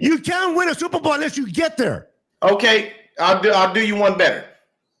winning it. You can't win a Super Bowl unless you get there. Okay, I'll do you one better.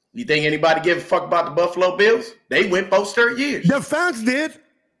 You think anybody give a fuck about the Buffalo Bills? They went both straight years. Their fans did.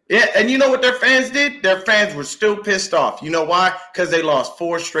 Yeah, and you know what their fans did? Their fans were still pissed off. You know why? Because they lost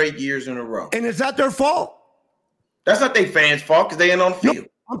 4 straight years in a row. And is that their fault? That's not their fans' fault because they ain't on the field.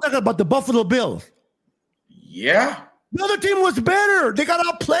 I'm talking about the Buffalo Bills. Yeah. The other team was better. They got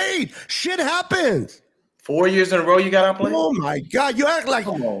outplayed. Shit happens. 4 years in a row you got outplayed? Oh, my God. You act like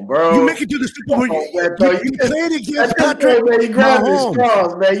come on, bro. You make it to the Super Bowl. You played against Patrick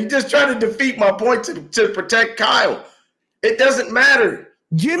Mahomes. Man. You just trying to defeat my point to protect Kyle. It doesn't matter.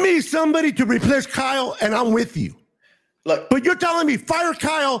 Give me somebody to replace Kyle, and I'm with you. Look, but you're telling me fire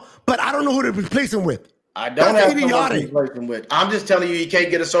Kyle, but I don't know who to replace him with. I don't have someone to replace him with. I'm just telling you, he can't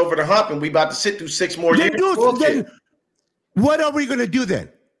get us over the hump, and we about to sit through 6 more years. Then what are we going to do then?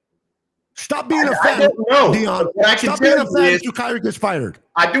 Stop being a fan, Deon. Stop being a fan until Kyle gets fired.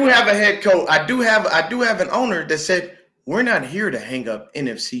 I do have a head coach. I do have an owner that said, we're not here to hang up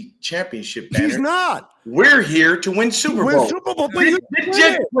NFC championship banners. He's not. We're here to win Super Bowl. But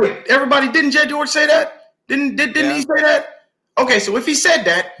didn't Jed George say that? Didn't he say that? Okay, so if he said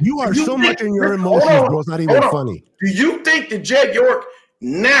that, you are so much in your emotions, bro. It's not even funny. Do you think that Jed York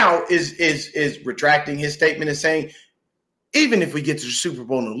now is retracting his statement and saying, even if we get to the Super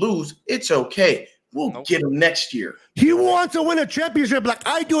Bowl and lose, it's okay. We'll get him next year. He wants to win a championship like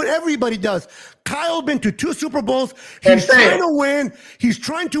I do and everybody does. Kyle been to 2 Super Bowls. He's trying to win. He's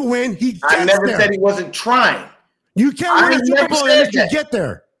trying to win. I never said he wasn't trying. You can't win a Super Bowl unless you get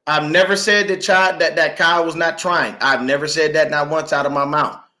there. I've never said that Kyle was not trying. I've never said that not once out of my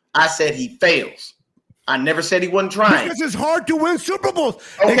mouth. I said he fails. I never said he wasn't trying. Because it's hard to win Super Bowls,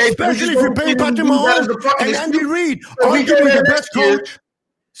 especially if you're paying Patrick Mahomes and Andy Reid. Arguably the best coach.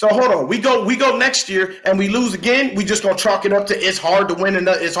 So hold on, we go next year and we lose again. We just gonna chalk it up to it's hard to win and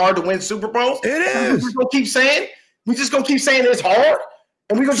it's hard to win Super Bowls. It is. We just gonna keep saying it's hard,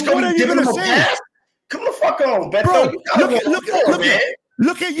 and we just gonna give them a pass. Come the fuck on, Beto.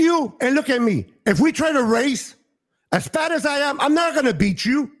 Look at you and look at me. If we try to race, as fat as I am, I'm not gonna beat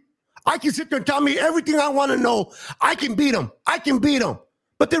you. I can sit there and tell me everything I want to know. I can beat him.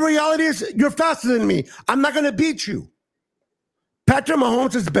 But the reality is, you're faster than me. I'm not gonna beat you. Patrick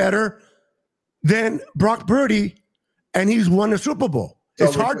Mahomes is better than Brock Purdy, and he's won a Super Bowl. So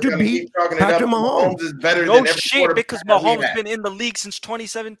it's hard to beat Patrick Mahomes. Is better no than shit, because Mahomes has been in the league since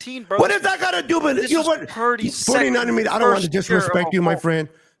 2017, bro. What does that got to do with this? You know what? 49 minutes. I don't want to disrespect you, my friend,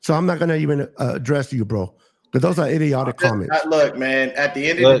 so I'm not going to even address you, bro. Because those are idiotic comments. Look, man, at the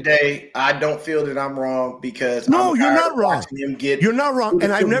end of the day, I don't feel that I'm wrong because you're not wrong. You're not wrong,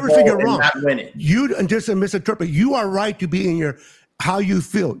 and I've never said you're wrong. You just misinterpret. You are right to be in how you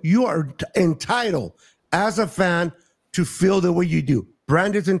feel. You are entitled as a fan to feel the way you do.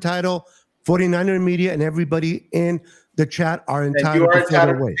 Brandon's entitled, 49er media, and everybody in the chat are entitled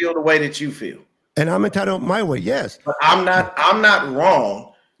to feel the way that you feel. And I'm entitled my way, yes. But I'm not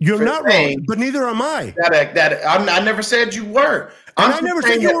wrong. You're not wrong, but neither am I. I never said you were. I never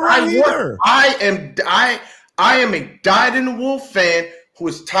said you were wrong either. I am a dyed-in-the-wool fan who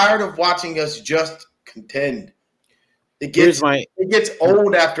is tired of watching us just contend. It gets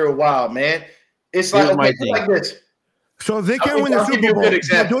old after a while, man. It's like this. So if they can't win the Super Bowl,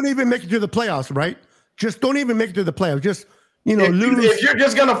 don't even make it to the playoffs, right? Just don't even make it to the playoffs. Just lose. If you're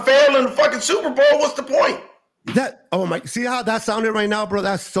just gonna fail in the fucking Super Bowl, what's the point? See how that sounded right now, bro?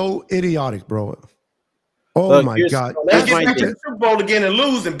 That's so idiotic, bro. My God. Let's get to the Super Bowl again and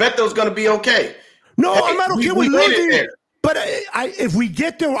lose, and Beto's gonna be okay. No, I'm not okay with losing. But if we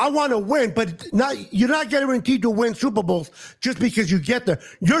get there, I want to win. But you're not guaranteed to win Super Bowls just because you get there.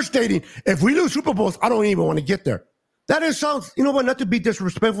 You're stating, if we lose Super Bowls, I don't even want to get there. That sounds, you know what, not to be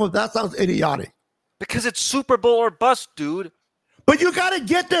disrespectful, that sounds idiotic. Because it's Super Bowl or bust, dude. But you got to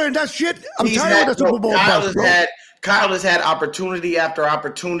get there, and that shit, I'm tired of the Super Bowl bust, bro. Kyle has had opportunity after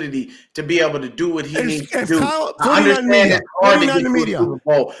opportunity to be able to do what he needs to do. I understand it's hard to get to the Super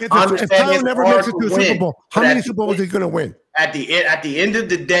Bowl. If Kyle never makes it to a Super Bowl, how many Super Bowls is he going to win? At the end of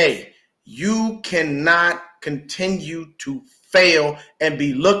the day, you cannot continue to fail and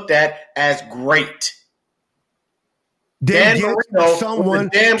be looked at as great. Dan Marino was a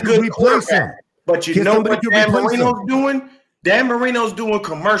damn good quarterback. But you know what Dan Marino's doing? Dan Marino's doing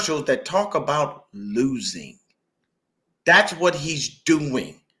commercials that talk about losing. That's what he's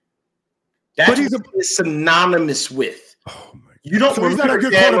doing. That's what he's synonymous with. Oh my! You don't remember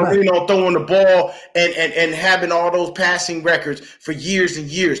Dan Marino throwing the ball and having all those passing records for years and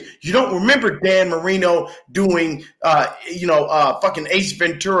years. You don't remember Dan Marino doing, fucking Ace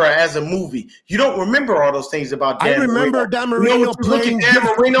Ventura as a movie. You don't remember all those things about Dan Marino. I remember Dan Marino playing. Look at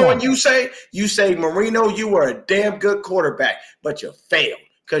Dan Marino and you say, Marino, you were a damn good quarterback, but you failed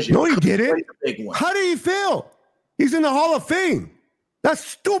because you didn't. The big one. How did he fail? He's in the Hall of Fame. That's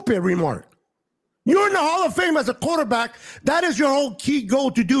stupid remark. You're in the Hall of Fame as a quarterback. That is your whole key goal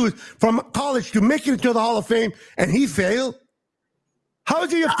to do is from college to make it into the Hall of Fame, and he failed? How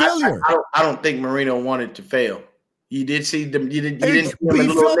is he a failure? I don't think Marino wanted to fail. You did see them. You didn't. He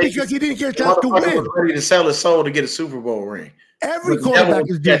failed because he didn't get a chance to win. Was ready to sell his soul to get a Super Bowl ring. Every quarterback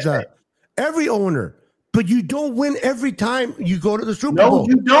is doing that. Every owner. But you don't win every time you go to the Super Bowl.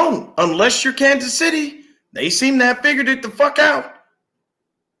 No, you don't. Unless you're Kansas City. They seem to have figured it the fuck out.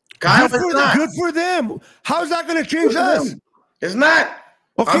 Good for them. How's that going to change us? It's not.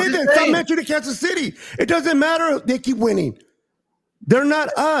 Okay, then stop mentioning Kansas City. It doesn't matter if they keep winning. They're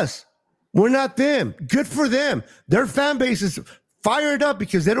not us. We're not them. Good for them. Their fan base is fired up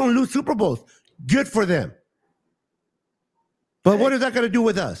because they don't lose Super Bowls. Good for them. But what is that going to do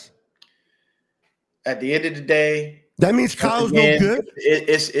with us? At the end of the day, that means Kyle's no good?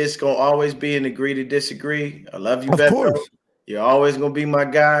 It's going to always be an agree to disagree. I love you, Beto. Of course. You're always going to be my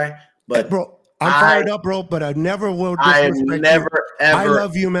guy. But hey, bro, I'm fired up, bro, but I never will I disrespect you. never, ever. I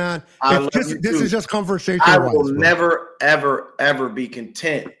love you, man. This is just conversation. I will never, ever, ever be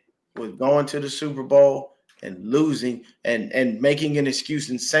content with going to the Super Bowl and losing and making an excuse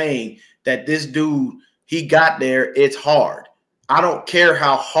and saying that this dude, he got there, it's hard. I don't care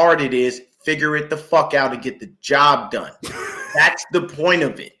how hard it is. Figure it the fuck out and get the job done. That's the point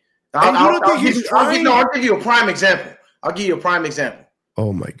of it. I'll give you a prime example.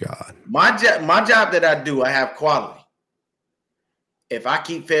 Oh my God. My job that I do, I have quality. If I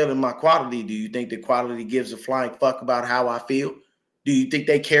keep failing my quality, do you think the quality gives a flying fuck about how I feel? Do you think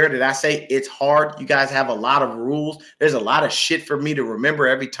they care that I say it's hard? You guys have a lot of rules. There's a lot of shit for me to remember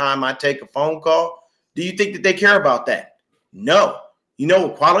every time I take a phone call. Do you think that they care about that? No. You know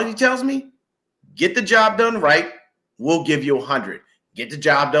what quality tells me? Get the job done right, we'll give you 100. Get the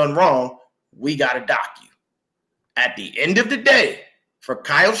job done wrong, we got to dock you. At the end of the day, for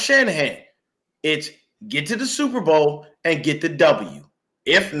Kyle Shanahan, it's get to the Super Bowl and get the W.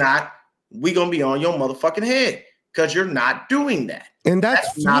 If not, we're going to be on your motherfucking head because you're not doing that. And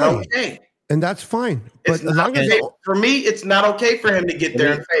that's not okay. And that's fine. But as long as for me, it's not okay for him to get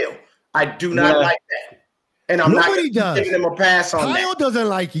there and fail. I do not like that. And I'm not giving him a pass on that. Kyle doesn't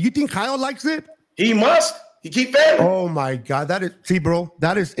like it. You think Kyle likes it? He must. He keep failing. Oh my God, that is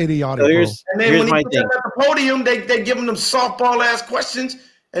idiotic. And then when he puts him at the podium, they give him them softball ass questions,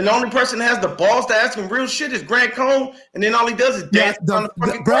 and the only person that has the balls to ask him real shit is Grant Cole, and then all he does is dance on the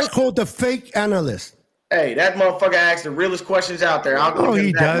fucking Grant Cole, the fake analyst. Hey, that motherfucker asks the realest questions out there.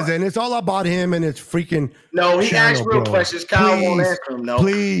 He does, and it's all about him and it's freaking. No, he asks real questions. Kyle won't answer them. No,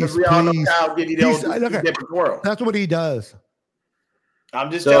 please, we all know Kyle give you those different twirl. That's what he does. I'm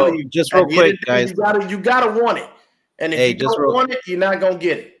just telling you, just real quick, guys. You gotta want it, and if you don't want it, you're not gonna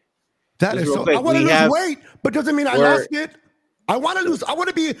get it. That is so. I want to lose weight, but doesn't mean I lost it. I want to lose. I want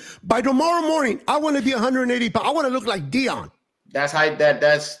to be by tomorrow morning. I want to be 180 pounds. I want to look like Deon. That's how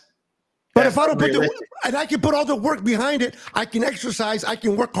that's. But if I don't put and I can put all the work behind it, I can exercise, I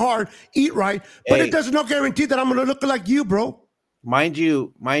can work hard, eat right, but it does not guarantee that I'm going to look like you, bro. Mind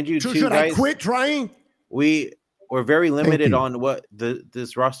you, so too, should guys. I quit trying? We're very limited on what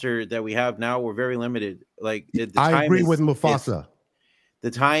this roster that we have now. We're very limited. Like I agree with Mufasa.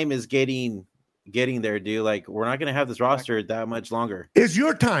 The time is getting there, dude. Like we're not going to have this roster that much longer. It's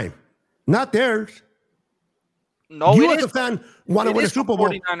your time, not theirs. No, you as a fan want to win a Super Bowl.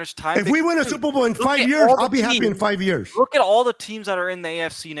 49ers time. If we win a Super Bowl in 5 years, I'll be happy in 5 years. Look at all the teams that are in the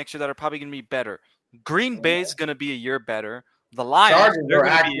AFC next year that are probably going to be better. Green Bay's going to be a year better. The Lions are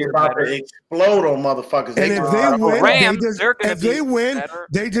actually about to explode on motherfuckers. And if they win, Rams,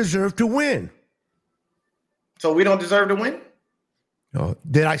 they deserve to win. So we don't deserve to win? No.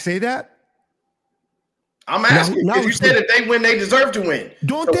 Did I say that? I'm asking because you said if they win, they deserve to win. We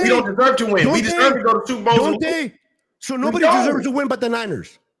don't deserve to win. We deserve to go to Super Bowls. Don't they? So nobody deserves to win but the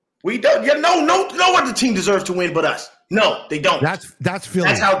Niners. We don't. Yeah, no other team deserves to win but us. No, they don't. That's Philly.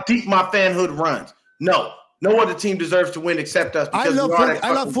 That's how deep my fanhood runs. No other team deserves to win except us. I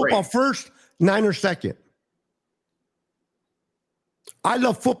love football first, Niners second. I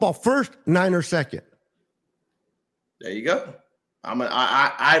love football first, Niners second. There you go.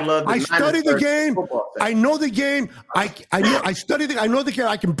 I love. I study the game. I know the game. I study the. I know the game.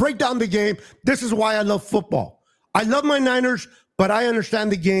 I can break down the game. This is why I love football. I love my Niners, but I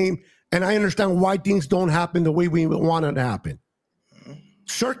understand the game and I understand why things don't happen the way we want it to happen.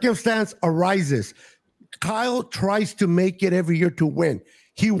 Circumstance arises. Kyle tries to make it every year to win.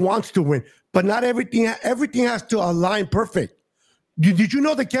 He wants to win, but not everything. Everything has to align perfect. Did you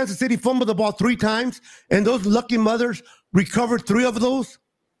know that Kansas City fumbled the ball 3 times and those lucky mothers recovered 3 of those?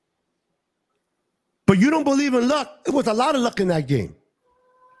 But you don't believe in luck. It was a lot of luck in that game.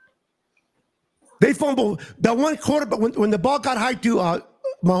 They fumbled that one quarterback when the ball got high to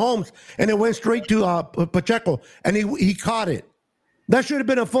Mahomes and it went straight to Pacheco and he caught it. That should have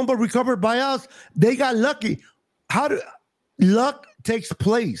been a fumble recovered by us. They got lucky. Luck takes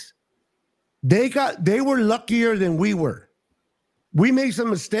place? They were luckier than we were. We made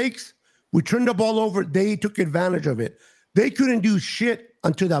some mistakes. We turned the ball over. They took advantage of it. They couldn't do shit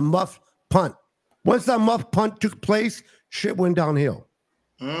until that muff punt. Once that muff punt took place, shit went downhill.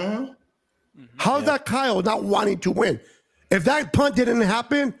 Mm-hmm. How's that Kyle not wanting to win? If that punt didn't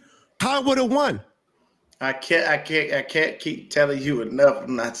happen, Kyle would have won. I can't keep telling you enough.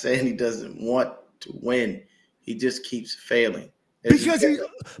 I'm not saying he doesn't want to win. He just keeps failing.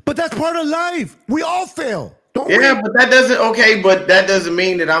 But that's part of life. We all fail. But that doesn't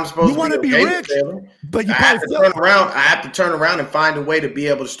mean that I'm supposed to be rich. But you I have to turn around and find a way to be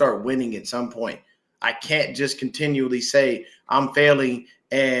able to start winning at some point. I can't just continually say I'm failing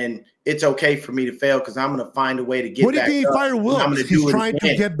and it's okay for me to fail because I'm going to find a way to get back up. What do you think he fired Wilks? He's trying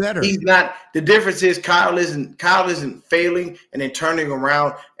to get better. He's not. The difference is Kyle isn't failing and then turning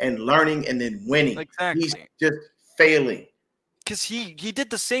around and learning and then winning. Exactly. He's just failing. Because he did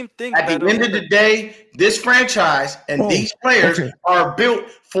the same thing. At the end of the day, this franchise and these players are built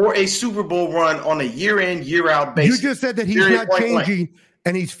for a Super Bowl run on a year-in, year-out basis. You just said that he's not changing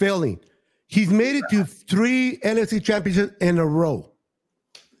and he's failing. He's made it to 3 NFC championships in a row.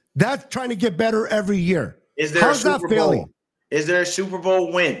 That's trying to get better every year. How's that failing? Is there a Super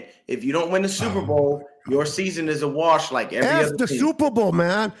Bowl win? If you don't win the Super Bowl, your season is a wash like every other team. That's the Super Bowl,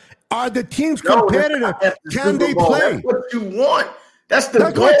 man. Are the teams competitive? Can they play? That's what you want. That's the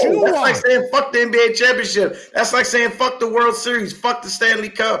goal. That's like saying fuck the NBA championship. That's like saying fuck the World Series. Fuck the Stanley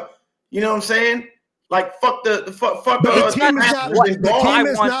Cup. You know what I'm saying? Like fuck the team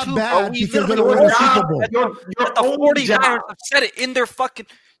is not bad because they're going to win the Super Bowl. The 49ers have said it in their fucking.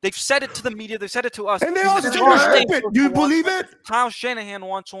 They've said it to the media. They've said it to us. And they all said it. Do you believe it? Kyle Shanahan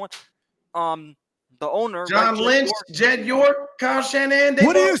wants one. The owner, John Lynch, Jed York, Kyle Shanahan.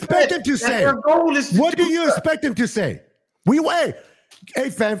 What do you expect him to say? What do you expect him to say?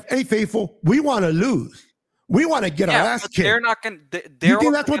 Hey faithful, we want to lose. We want to get our ass kicked. They're not going to. You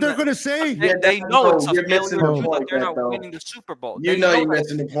think that's what they're going to say? They know it's a failure that they're not winning the Super Bowl. You're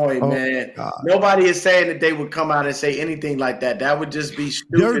missing the point, man. Nobody is saying that they would come out and say anything like that. That would just be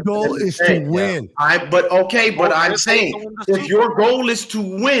stupid. Their goal is to win. But I'm saying if your goal is to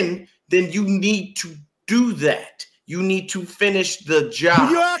win, then you need to do that. You need to finish the job.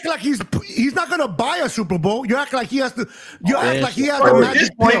 But you act like he's not going to buy a Super Bowl. You act like he has to. You act like he has a magic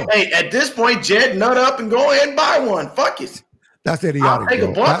pill. At this point, Jed, nut up and go ahead and buy one. Fuck it. That's idiotic. I'll take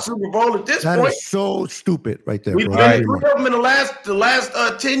a block Super Bowl at this point. That is so stupid, right there. We've been 3 of them in the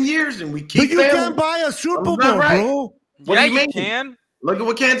last 10 years, and we keep. But you can't buy a Super Bowl, bro. What do you mean? Can. Look at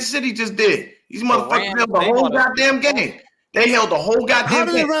what Kansas City just did. These motherfuckers held the whole goddamn game. They held the whole goddamn game. How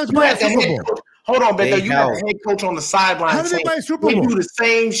did the Rams buy a Super Bowl? Hold on, Beto. You got the head coach on the sideline. How did they buy a Super Bowl? They do the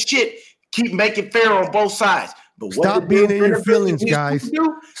same shit. Keep making fair on both sides. But stop being in your feelings, guys.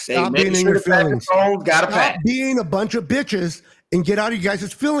 Stop being in your feelings. Stop being a bunch of bitches and get out of you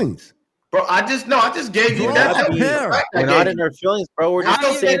guys' feelings. Bro, I just gave you that. We're not in our feelings, bro. We're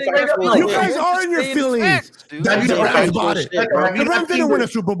just saying you guys are in your feelings. You guys bought it. The Rams didn't win a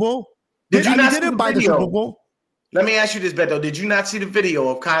Super Bowl. Did you not didn't buy the Super Bowl? Let me ask you this, Beto. Did you not see the video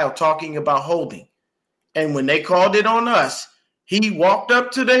of Kyle talking about holding? And when they called it on us, he walked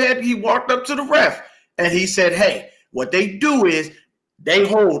up to the ref, and he said, hey, what they do is they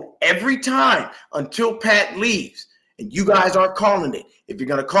hold every time until Pat leaves, and you guys aren't calling it. If you're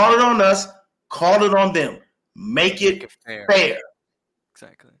going to call it on us, call it on them. Make it fair.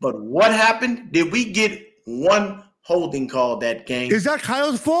 Exactly. But what happened? Did we get one holding call that game? Is that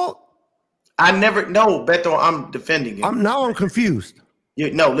Kyle's fault? I never know, Beto. I'm defending him. I'm confused.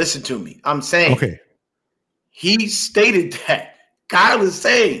 No, listen to me. I'm saying he stated that. Kyle is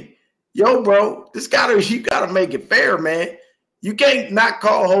saying, yo, bro, you gotta make it fair, man. You can't not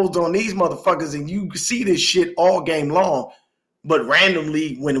call holds on these motherfuckers, and you see this shit all game long. But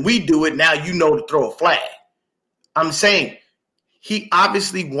randomly, when we do it, now you know to throw a flag. I'm saying he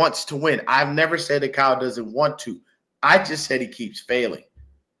obviously wants to win. I've never said that Kyle doesn't want to. I just said he keeps failing.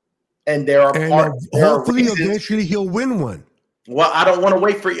 And hopefully eventually he'll win one. Well, I don't want to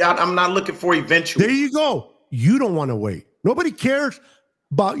wait for you. I'm not looking for eventually. There you go. You don't want to wait. Nobody cares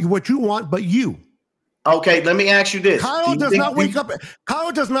about what you want but you. Okay, let me ask you this. Kyle does not wake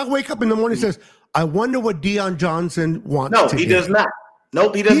up in the morning and says, I wonder what Deon Johnson wants. No, he does not.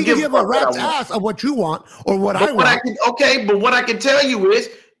 Nope, he doesn't give a rat's ass of what you want or what I want. But what I can tell you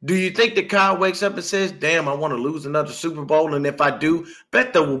is, do you think that Kyle wakes up and says, damn, I want to lose another Super Bowl, and if I do,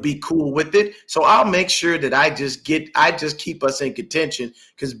 Beto will be cool with it. So I'll make sure that I just keep us in contention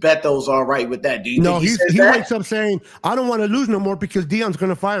because Beto's all right with that. Do you think he wakes up saying, I don't want to lose no more because Deon's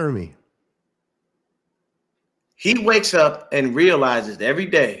going to fire me? He wakes up and realizes every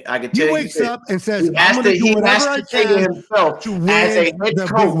day. I can tell you. He wakes up and says, I'm going to do whatever I can to himself to win as a head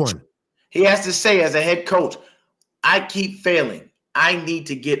coach. He has to say as a head coach, I keep failing. I need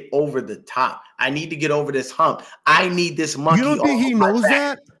to get over the top. I need to get over this hump. I need this monkey. You don't think he knows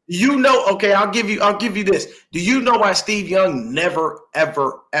that? You know, okay, I'll give you this. Do you know why Steve Young never,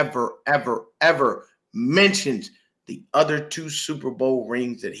 ever, ever, ever, ever mentions the other 2 Super Bowl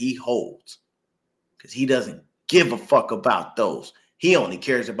rings that he holds? Because he doesn't give a fuck about those. He only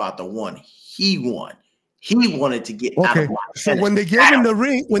cares about the one he won. He wanted to get out of my So when they gave him the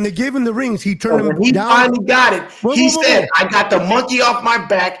rings, he turned them down. He finally got it. He said, I got the monkey off my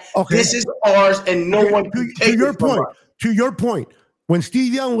back. Okay. This is ours, and no one can take it from us. To your point, When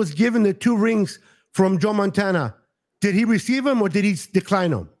Steve Young was given the 2 rings from Joe Montana, did he receive them or did he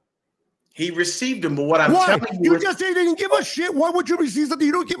decline them? He received them, but what I'm Why? telling you is, just say they didn't give a shit. Why would you receive something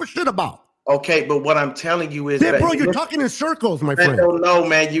you don't give a shit about? okay, but what I'm telling you is, Bro, you're talking in circles, my friend. No,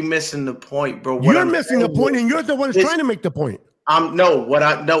 man, you're missing the point, bro. You're missing the point, and you're the one trying to make the point.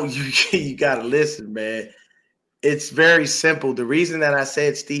 You gotta listen, man. It's very simple. The reason that I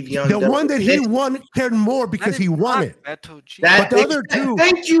said Steve Young, the one that he won, cared more because he won it. But the other two,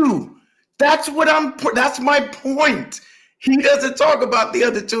 thank you. That's my point. He doesn't talk about the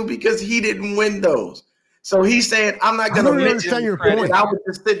other 2 because he didn't win those. So he's saying, I'm not going to mention your point. I was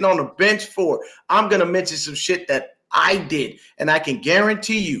just sitting on the bench for. I'm going to mention some shit that I did. And I can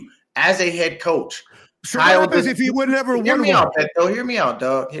guarantee you, as a head coach, so what happens if he would never won? Hear me out,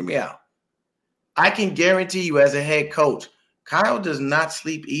 dog. Hear me out. I can guarantee you, as a head coach, Kyle does not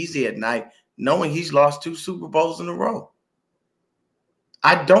sleep easy at night knowing he's lost 2 Super Bowls in a row.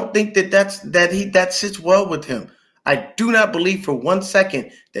 I don't think that sits well with him. I do not believe for 1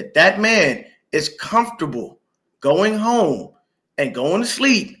 second that man is comfortable going home and going to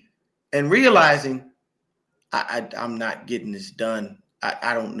sleep and realizing I'm not getting this done.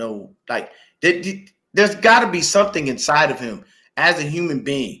 I don't know. Like, there's got to be something inside of him as a human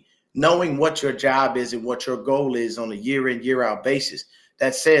being, knowing what your job is and what your goal is on a year in, year out basis,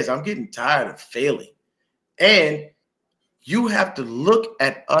 that says, I'm getting tired of failing. And you have to look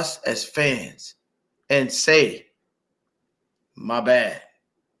at us as fans and say, my bad.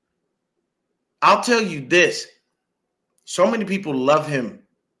 I'll tell you this. So many people love him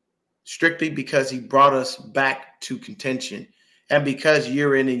strictly because he brought us back to contention and because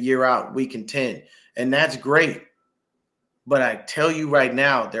year in and year out we contend. And that's great. But I tell you right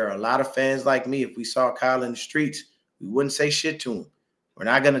now, there are a lot of fans like me. If we saw Kyle in the streets, we wouldn't say shit to him. We're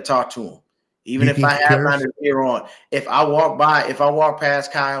not going to talk to him. Even if I have Niners gear on. If I walk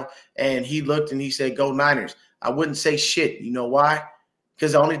past Kyle and he looked and he said, go Niners, I wouldn't say shit. You know why?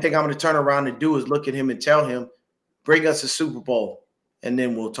 Because the only thing I'm going to turn around and do is look at him and tell him, bring us a Super Bowl, and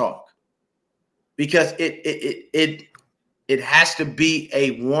then we'll talk. Because it has to be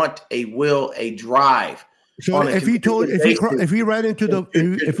a want, a will, a drive. So if he ran into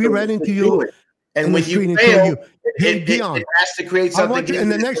you, and when you fail, Deon, it has to create something. In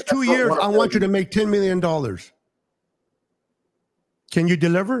the next 2 years, I want you to make $10 million. Can you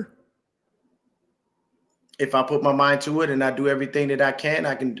deliver? If I put my mind to it and I do everything that I can,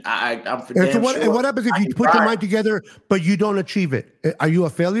 I'm for damn sure. And what happens if you put your mind together but you don't achieve it? Are you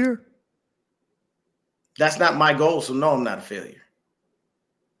a failure? That's not my goal, so no, I'm not a failure.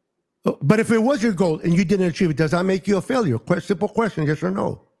 But if it was your goal and you didn't achieve it, does that make you a failure? Simple question, yes or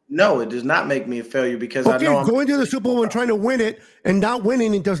no? No, it does not make me a failure because I know going to the Super Bowl and trying to win it and not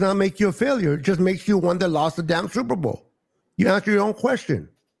winning it does not make you a failure. It just makes you one that lost the damn Super Bowl. You answer your own question.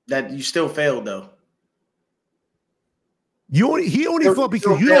 That you still failed, though. He only failed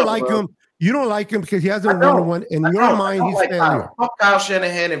because you don't like him. You don't like him because he hasn't won one. In your mind, he's failure. Fuck Kyle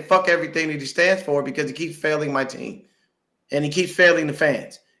Shanahan and fuck everything that he stands for because he keeps failing my team. And he keeps failing the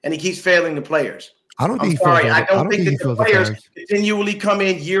fans. And he keeps failing the players. I don't think I don't think that the players continually come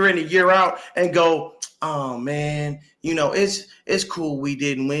in and year out and go, oh man, it's cool we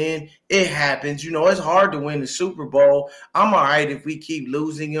didn't win. It happens. It's hard to win the Super Bowl. I'm all right if we keep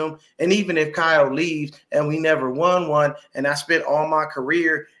losing them. And even if Kyle leaves and we never won one, and I spent all my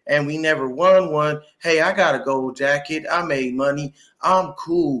career and we never won one, hey, I got a gold jacket. I made money. I'm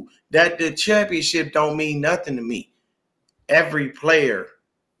cool. That the championship don't mean nothing to me.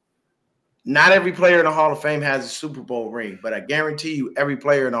 Not every player in the Hall of Fame has a Super Bowl ring, but I guarantee you every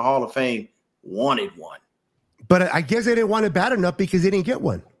player in the Hall of Fame wanted one. But I guess they didn't want it bad enough because they didn't get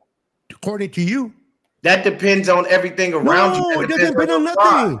one, according to you. That depends on everything around you. No, it doesn't depend on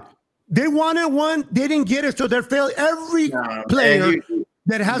nothing. They wanted one, they didn't get it, so they're failing. Every player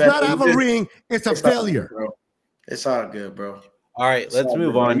that has not have a ring, it's a failure. It's all good, bro. All right, let's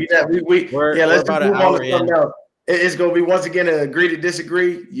move on. Let's about move on to something else. It's going to be, once again, an agree to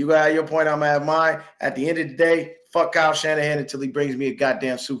disagree. You got your point, I'm going to have mine. At the end of the day, fuck Kyle Shanahan until he brings me a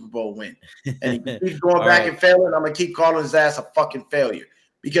goddamn Super Bowl win. And he keeps going back and failing, I'm going to keep calling his ass a fucking failure.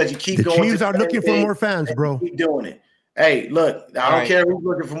 Because you keep going. The Chiefs are looking for more fans, bro. Keep doing it. Hey, look, I don't care who's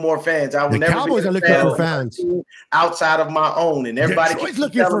looking for more fans. I will never Cowboys are looking for fans outside of my own, and everybody keeps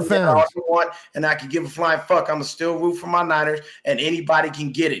looking for fans. And I can give a flying fuck. I'm still root for my Niners, and anybody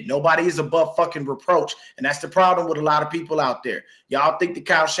can get it. Nobody is above fucking reproach, and that's the problem with a lot of people out there. Y'all think that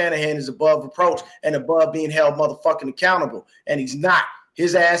Kyle Shanahan is above reproach and above being held motherfucking accountable, and he's not.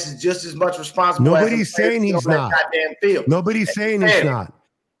 His ass is just as much responsible. Nobody's saying he's not. Goddamn field. Nobody's saying he's not.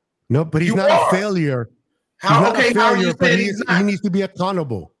 No, but he's not a failure. How? Okay, how are you but saying he's not? he needs to be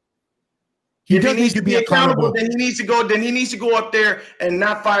accountable. If he needs to be accountable, then he needs to go. Then he needs to go up there and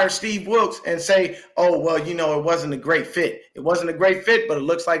not fire Steve Wilks and say, "Oh, well, it wasn't a great fit. It wasn't a great fit, but it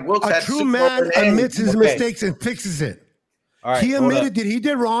looks like Wilks A had true man admits his mistakes and fixes it. All right, he admitted that he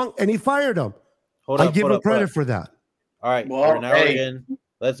did wrong and he fired him. I give him credit for that. All right, well, now we're in.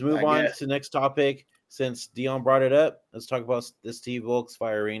 Let's move on to the next topic. Since Deon brought it up, let's talk about the Steve Wilks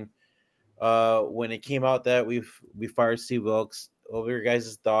firing. When it came out that we fired Steve Wilks, what were your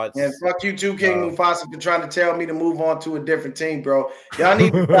guys' thoughts? And fuck you too, King Mufasa, for trying to tell me to move on to a different team, bro. Y'all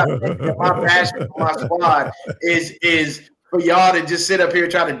need to stop thinking that my passion for my squad is for y'all to just sit up here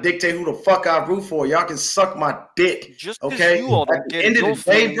trying to dictate who the fuck I root for. Y'all can suck my dick. Just okay? you all At the end of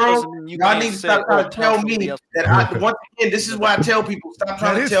the day, bro, y'all need to stop trying to tell me that once again, this is why I tell people, stop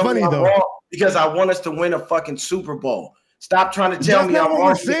trying to tell me I'm wrong because I want us to win a fucking Super Bowl. Stop trying to tell me I'm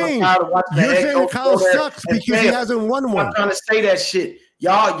wrong. Saying. You're saying Kyle sucks because he hasn't won one. I'm trying to say that shit.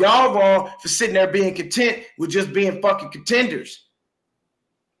 Y'all wrong for sitting there being content with just being fucking contenders.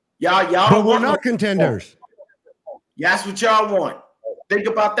 Y'all but we're not contenders. That's what y'all want. Think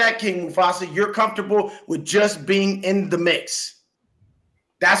about that, King Mufasa. You're comfortable with just being in the mix.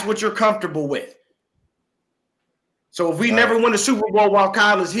 That's what you're comfortable with. So if we never win a Super Bowl while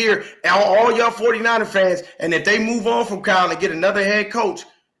Kyle is here, all y'all 49er fans, and if they move on from Kyle and get another head coach,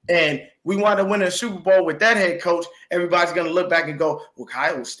 and we want to win a Super Bowl with that head coach, everybody's going to look back and go, well,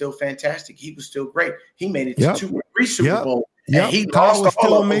 Kyle was still fantastic. He was still great. He made it to 2 or 3 Super Bowls. Yeah, Kyle was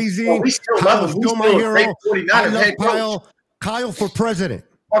still amazing. We still Kyle love him. was still my hero. I love head coach. Kyle for president.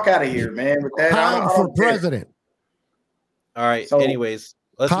 Fuck out of here, man. With that, Kyle for president. All right. So, anyways,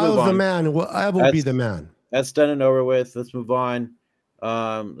 let's move on. Kyle's the man. I will be the man. That's done and over with. Let's move on.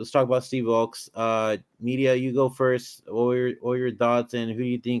 Let's talk about Steve Wilks. Media, you go first. What were your thoughts, and who do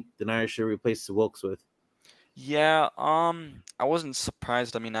you think the Niners should replace the Wilks with? Yeah, I wasn't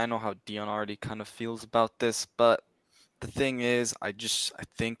surprised. I mean, I know how Deon already kind of feels about this, but the thing is, I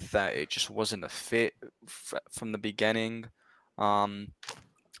think that it just wasn't a fit from the beginning,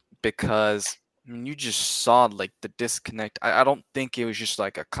 because I mean, you just saw like the disconnect. I don't think it was just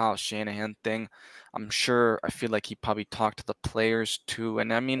like a Kyle Shanahan thing. I feel like he probably talked to the players too.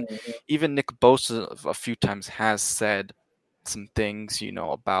 And I mean, even Nick Bosa a few times has said some things,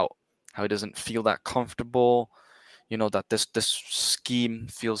 about how he doesn't feel that comfortable, that this scheme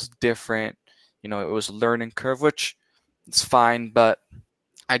feels different. It was a learning curve, which it's fine. But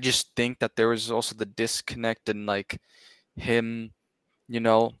I just think that there was also the disconnect in like him,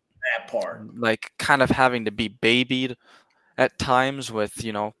 that part, like kind of having to be babied at times with,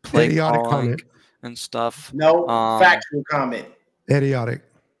 play calling and stuff. No, factual comment. Idiotic.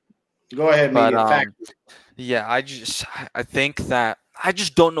 Go ahead, media. Yeah, I think that I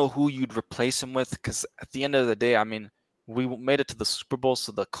just don't know who you'd replace him with, because at the end of the day, I mean, we made it to the Super Bowl,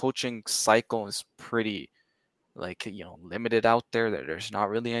 so the coaching cycle is pretty, limited out there. There's not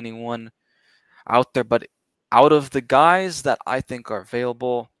really anyone out there, but out of the guys that I think are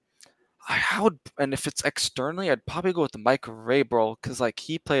available, I would, and if it's externally, I'd probably go with the Mike Vrabel, because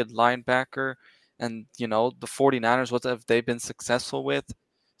he played linebacker, and the 49ers, what have they been successful with?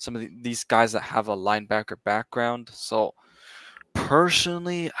 Some of these guys that have a linebacker background. So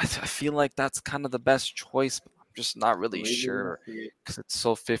personally, I feel like that's kind of the best choice, but I'm just not really sure, because it's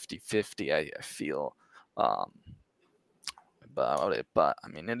so 50-50, I feel about it. But I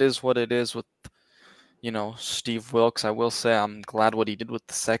mean, it is what it is with Steve Wilks. I will say I'm glad what he did with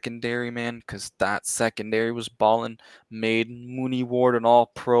the secondary, man, because that secondary was balling. Made Mooney Ward an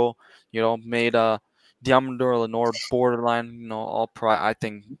all-pro, made Diamondor Lenore borderline, all-pro. I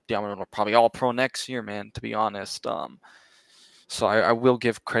think Diamondor probably all-pro next year, man, to be honest. So I will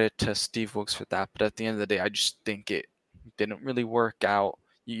give credit to Steve Wilks for that. But at the end of the day, I just think it didn't really work out.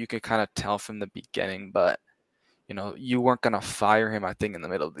 You could kind of tell from the beginning, but, you weren't going to fire him, I think, in the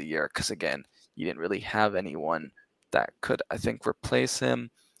middle of the year, because, again, you didn't really have anyone that could, I think, replace him.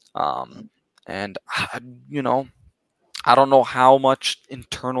 And, I don't know how much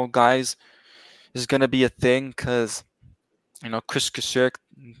internal guys is going to be a thing, because, Chris Kusick,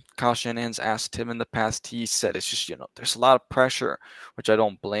 Kyle Shanahan's asked him in the past. He said it's just, there's a lot of pressure, which I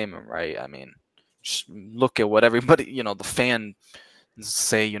don't blame him, right? I mean, just look at what everybody, the fan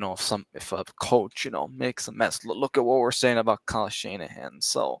say, if a coach, makes a mess. Look at what we're saying about Kyle Shanahan.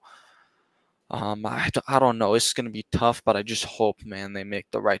 So, I don't know. It's going to be tough, but I just hope, man, they make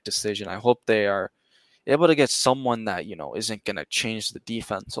the right decision. I hope they are able to get someone that, isn't going to change the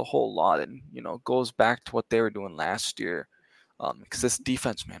defense a whole lot and, goes back to what they were doing last year. Because this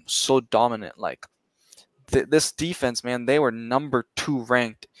defense, man, was so dominant. Like, this defense, man, they were number 2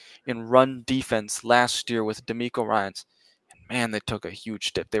 ranked in run defense last year with D'Amico Ryans. And man, they took a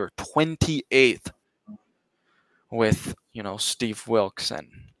huge dip. They were 28th with, Steve Wilks. And,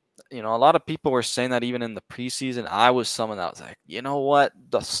 a lot of people were saying that even in the preseason. I was someone that was like, you know what?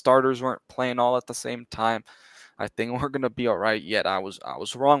 The starters weren't playing all at the same time. I think we're going to be all right. Yet I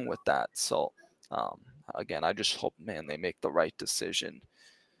was wrong with that. So, again, I just hope, man, they make the right decision.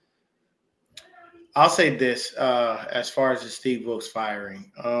 I'll say this as far as the Steve Wilks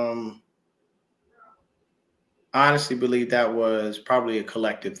firing. I honestly believe that was probably a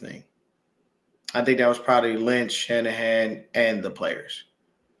collective thing. I think that was probably Lynch, Shanahan, and the players.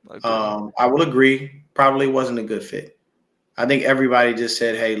 I will agree. Probably wasn't a good fit. I think everybody just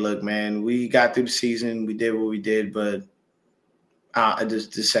said, hey, look, man, we got through the season. We did what we did, but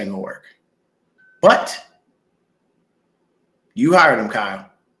this ain't going to work. But you hired him, Kyle.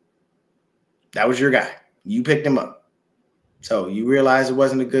 That was your guy. You picked him up. So you realized it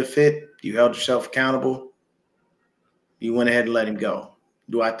wasn't a good fit. You held yourself accountable. You went ahead and let him go.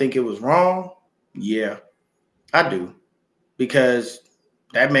 Do I think it was wrong? Yeah, I do. Because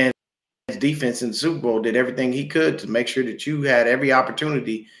that man's defense in the Super Bowl did everything he could to make sure that you had every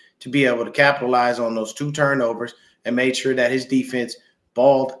opportunity to be able to capitalize on those 2 turnovers and made sure that his defense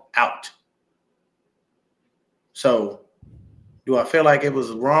balled out. So do I feel like it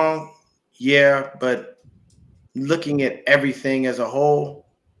was wrong? Yeah, but looking at everything as a whole,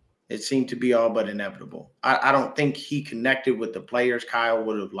 it seemed to be all but inevitable. I don't think he connected with the players Kyle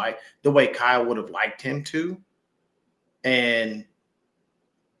would have liked, the way Kyle would have liked him to. And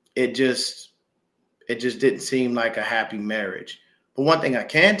it just didn't seem like a happy marriage. But one thing I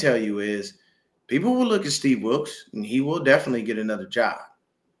can tell you is people will look at Steve Wilks and he will definitely get another job.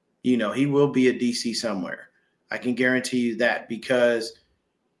 He will be a DC somewhere. I can guarantee you that, because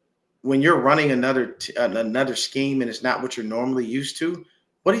when you're running another scheme and it's not what you're normally used to,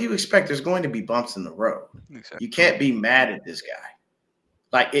 what do you expect? There's going to be bumps in the road. Exactly. You can't be mad at this guy.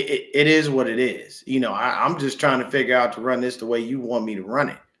 Like it is what it is. I'm just trying to figure out to run this the way you want me to run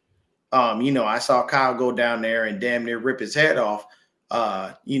it. I saw Kyle go down there and damn near rip his head off,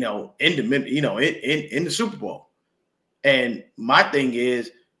 in the Super Bowl. And my thing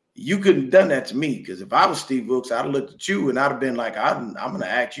is, you couldn't have done that to me, because if I was Steve Wilks, I'd have looked at you and I'd have been like, I'm going to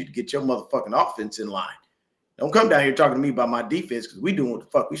ask you to get your motherfucking offense in line. Don't come down here talking to me about my defense, because we doing what the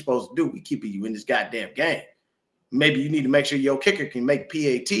fuck we supposed to do. We keeping you in this goddamn game. Maybe you need to make sure your kicker can make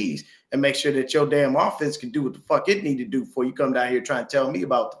PATs and make sure that your damn offense can do what the fuck it need to do before you come down here trying to tell me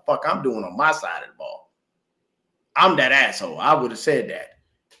about what the fuck I'm doing on my side of the ball. I'm that asshole. I would have said that.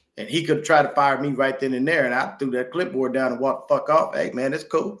 And he could have tried to fire me right then and there, and I threw that clipboard down and walked the fuck off. Hey, man, that's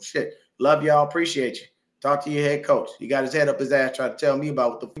cool. Shit. Love y'all. Appreciate you. Talk to your head coach. He got his head up his ass trying to tell me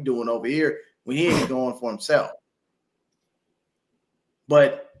about what the fuck he's doing over here when he ain't going for himself.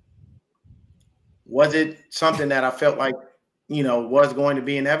 But was it something that I felt like, was going to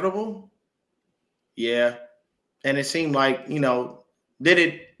be inevitable? Yeah. And it seemed like, did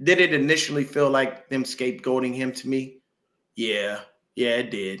it initially feel like them scapegoating him to me? Yeah. Yeah,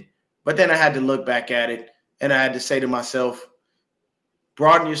 it did. But then I had to look back at it and I had to say to myself,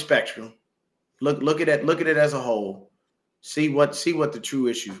 broaden your spectrum. Look at it as a whole. See what the true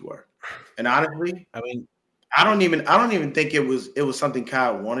issues were. And honestly, I don't even think it was something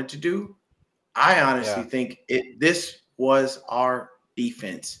Kyle wanted to do. I honestly think this was our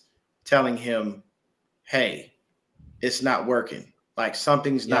defense telling him, hey, it's not working. Like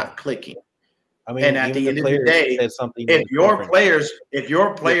something's not clicking. And at the end of the day, if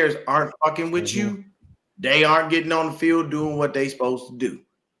your players aren't fucking with you, they aren't getting on the field doing what they supposed to do.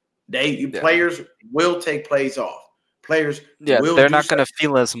 Players will take plays off. Players, they're not going to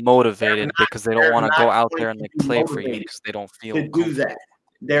feel as motivated because they don't want to go out there and play for you because they don't feel to do that.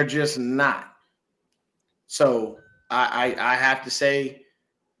 They're just not. So I have to say,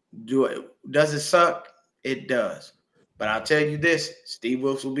 does it suck? It does. But I'll tell you this: Steve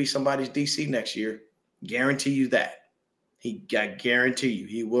Wilks will be somebody's DC next year. Guarantee you that. I guarantee you,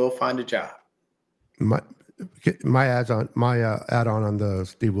 he will find a job. My add-on on the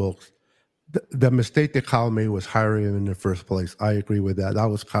Steve Wilks. The mistake that Kyle made was hiring him in the first place. I agree with that. That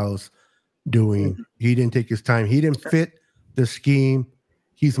was Kyle's doing. Mm-hmm. He didn't take his time. He didn't fit the scheme.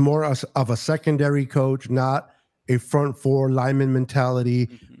 He's more of a secondary coach, not a front four lineman mentality.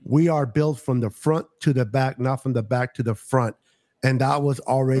 Mm-hmm. We are built from the front to the back, not from the back to the front. And that was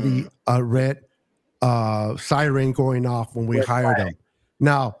already a red siren going off when we hired him.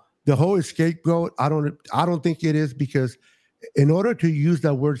 Now, the whole scapegoat, I don't think it is, because in order to use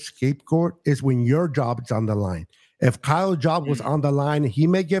that word scapegoat is when your job is on the line. If Kyle's job was on the line and he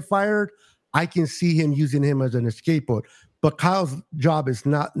may get fired, I can see him using him as an scapegoat. But Kyle's job is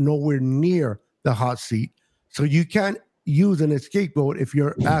not nowhere near the hot seat. So you can't use an scapegoat if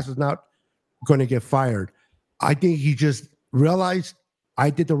your ass is not going to get fired. I think he just realized I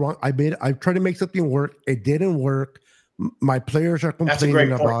did the wrong. I tried to make something work. It didn't work. My players are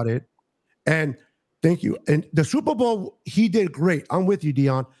complaining about it. And thank you. And the Super Bowl, he did great. I'm with you,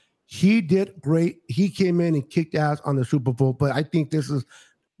 Deon. He did great. He came in and kicked ass on the Super Bowl. But I think this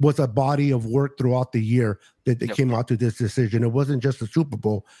was a body of work throughout the year that they came out to this decision. It wasn't just the Super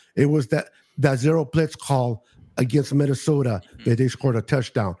Bowl. It was that zero blitz call against Minnesota that they scored a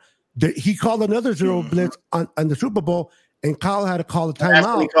touchdown. He called another zero blitz on the Super Bowl, and Kyle had to call a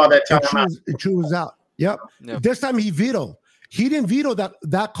timeout. He called that timeout. And True was out. Yep. This time he vetoed. He didn't veto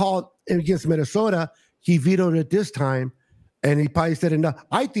that call against Minnesota. He vetoed it this time, and he probably said enough.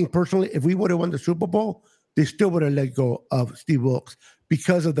 I think personally, if we would have won the Super Bowl, they still would have let go of Steve Wilks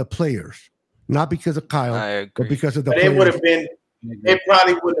because of the players, not because of Kyle, but because of the players. It would have been. It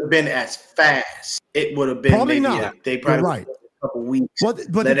probably wouldn't have been as fast. It would have been probably not. They probably right. A couple weeks. But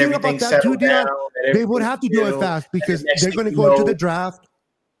the thing about that too, Deon, they would have to do it fast because they're going to go into the draft.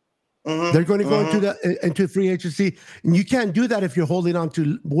 Mm-hmm. They're going to go into free agency, and you can't do that if you're holding on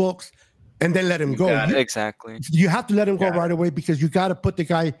to Wilks and then let him go. Exactly. You have to let him go right away because you got to put the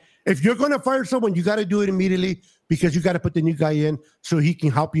guy. If you're going to fire someone, you got to do it immediately because you got to put the new guy in so he can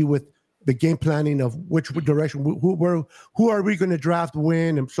help you with the game planning of which direction, who are we going to draft,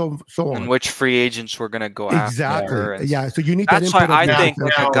 when, and so on. And which free agents we're going to go after. Exactly. Yeah. So you need that's why I think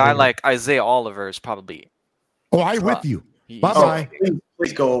like a guy like Isaiah Oliver is probably. Oh, I'm with you. Bye-bye.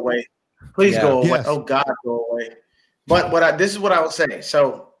 Please go away. Please go away. Yes. Oh God, go away. But this is what I would say.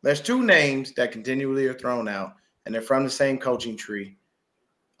 So there's two names that continually are thrown out, and they're from the same coaching tree.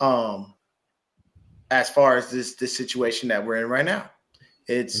 As far as this situation that we're in right now,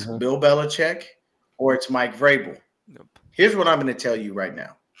 it's Bill Belichick or it's Mike Vrabel. Yep. Here's what I'm going to tell you right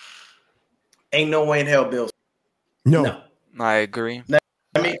now. Ain't no way in hell Bill. No. I agree.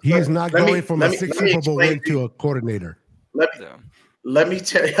 He is not going from a Super Bowl win to a coordinator. Let me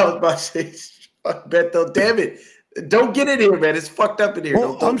tell you, I was about to say, fuck Beto, damn it. Don't get in here, man. It's fucked up in here.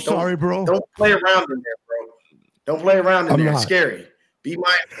 Oh, I'm sorry, bro. Don't play around in there, bro. Don't play around in there. It's scary. Be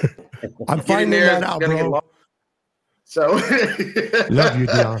mindful. I'm finding that out, bro. So, love you,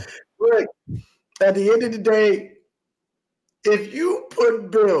 Deon. Look, at the end of the day, if you put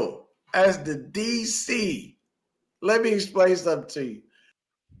Bill as the DC, let me explain something to you.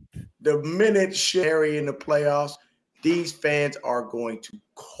 The minute Sherry in the playoffs, these fans are going to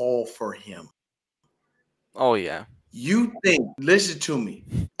call for him. Oh, yeah. You think, listen to me,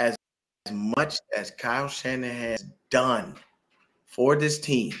 as much as Kyle Shanahan has done for this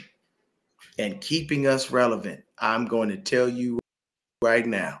team and keeping us relevant, I'm going to tell you right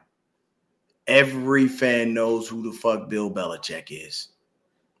now, every fan knows who the fuck Bill Belichick is.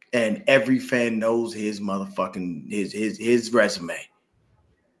 And every fan knows his motherfucking his resume.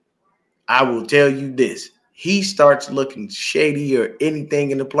 I will tell you this. He starts looking shady or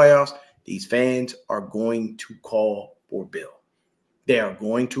anything in the playoffs, these fans are going to call for Bill. They are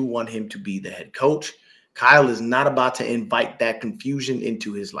going to want him to be the head coach. Kyle is not about to invite that confusion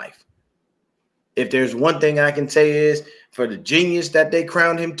into his life. If there's one thing I can say is, for the genius that they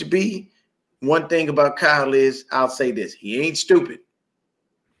crowned him to be, one thing about Kyle is, I'll say this, he ain't stupid.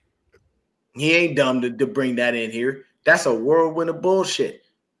 He ain't dumb to bring that in here. That's a whirlwind of bullshit.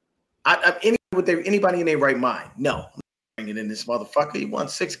 Anybody in their right mind? No. Bring it in this motherfucker. He won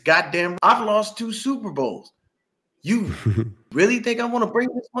 6 goddamn. I've lost 2 Super Bowls. You really think I want to bring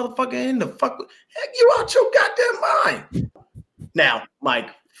this motherfucker in the fuck? Heck, you out your goddamn mind. Now, Mike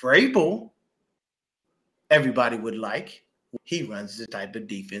Vrabel, everybody would like. He runs the type of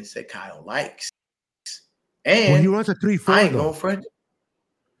defense that Kyle likes. And he runs a 3-4. I ain't going for it.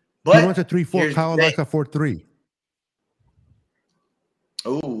 But he runs a 3-4. Kyle likes a 4-3.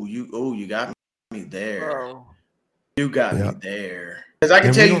 Oh, you got me there. Oh. You got me there. Because I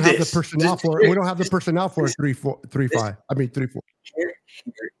can tell you this. We don't have the personnel for a 3-5. I mean 3-4.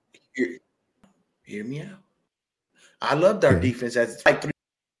 Hear me out. I loved our defense as like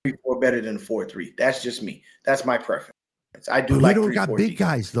 3-4 better than 4-3. That's just me. That's my preference. I do like. We don't got big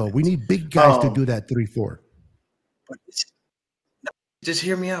guys though. We need big guys to do that 3-4. Just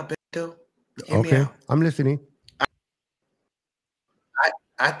hear me out, Beto. Okay, I'm listening.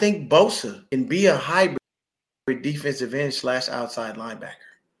 I think Bosa can be a hybrid defensive end / outside linebacker.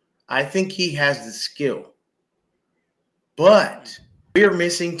 I think he has the skill. But we're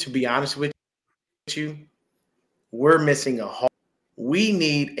missing, to be honest with you, we're missing a hole. We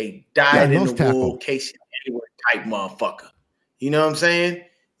need a dyed-in-the-wool Casey Hayward type motherfucker. You know what I'm saying?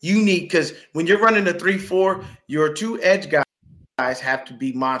 You need, because when you're running a 3-4, your 2 edge guys have to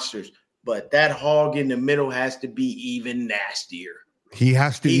be monsters, but that hog in the middle has to be even nastier. He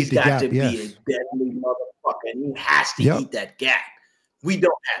has to eat the gap. He's got to be a deadly motherfucker, and he has to eat that gap. We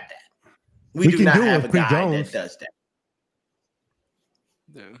don't have that. We do not have a guy that does that.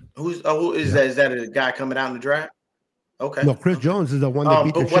 Yeah. Who is that? Is that a guy coming out in the draft? Okay. No, Chris Jones is the one that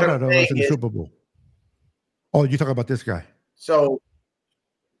beat the shit out of us in the Super Bowl. Oh, you're talking about this guy. So,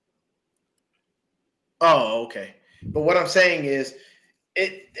 okay. But what I'm saying is,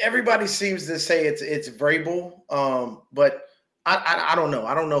 everybody seems to say it's Vrabel, but I don't know.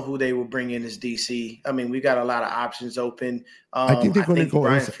 I don't know who they will bring in as DC. I mean, we got a lot of options open. I think they're going to go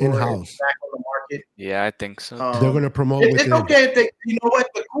in-house. Back on the market. Yeah, I think so. They're going to promote. It's okay if they. You know what?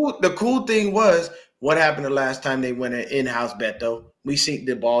 The cool thing was what happened the last time they went in-house, Beto. We see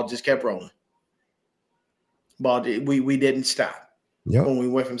the ball just kept rolling. We didn't stop. Yep. When we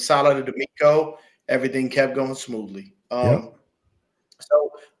went from Salah to D'Amico, everything kept going smoothly.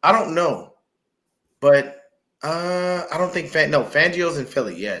 So I don't know, but I don't think Fangio's in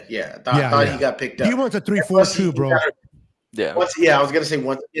Philly. Yeah. I thought he got picked up. He wants a 3-4-2, bro. I was gonna say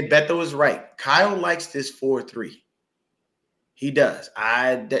once again, Beto is right. Kyle likes this 4-3. He does.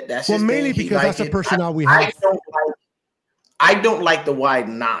 That's well, mainly because that's the personnel we have. I don't like the wide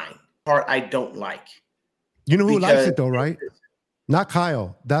 9 part. I don't like. You know who likes it though, right? Not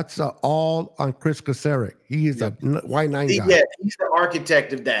Kyle. That's all on Chris Kasarik. He is a wide 9 guy. Yeah, he's the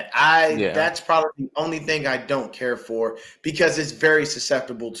architect of that. That's probably the only thing I don't care for because it's very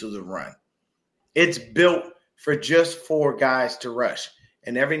susceptible to the run. It's built for just 4 guys to rush,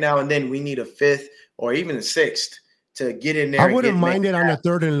 and every now and then we need a 5th or even a 6th to get in there. I wouldn't mind it on a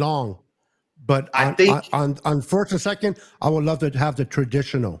 3rd and long, but I think on 1st and 2nd, I would love to have the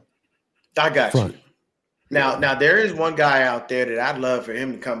traditional. I got you. Now there is one guy out there that I'd love for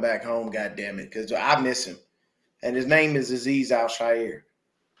him to come back home, goddamn it, because I miss him. And his name is Azeez Al-Shaair.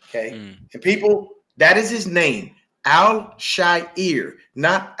 Okay? And people, that is his name. Al-Shaair,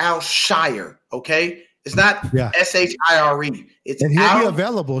 not Al-Shire. Okay? It's not Shire. It's and he'll be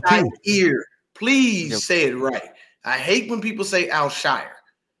available too. Please say it right. I hate when people say Al-Shire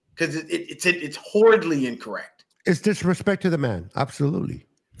because it's horridly incorrect. It's disrespect to the man. Absolutely.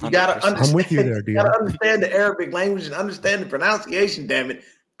 You gotta understand. I'm with you there, Deon. You gotta understand the Arabic language and understand the pronunciation. Damn it,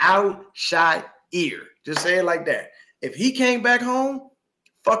 Al-Shaair. Just say it like that. If he came back home,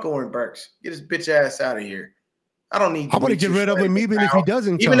 fuck Oren Burks. Get his bitch ass out of here. I don't need. I want to get rid of him, even if he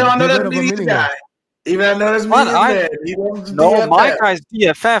doesn't. Even though I know that's me guy. Even though I know that's me. No, my guy's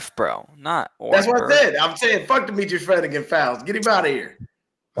DFF, bro. Not Oren That's what Burks. I said. I'm saying fuck Demetrius Flanagan fouls. Get him out of here.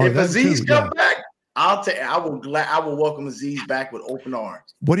 If Azeez come back. I will welcome Azeez back with open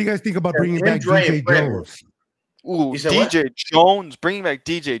arms. What do you guys think about bringing back DJ Jones? Ooh, DJ Jones. Bringing back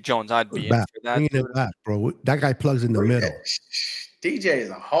DJ Jones. I'd be in for that. Bringing him back, bro. That guy plugs in the middle. DJ is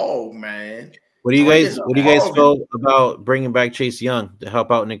a hog, man. What do you guys feel about bringing back Chase Young to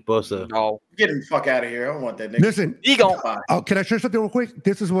help out Nick Bosa? No. Get him the fuck out of here. I don't want that nigga. Listen, can I share something real quick?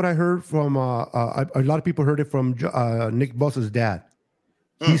 This is what I heard from a lot of people heard it from Nick Bosa's dad.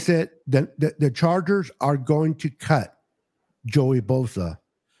 He said that the Chargers are going to cut Joey Bosa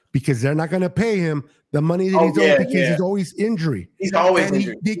because they're not going to pay him the money that he's owed because he's always injury. He's always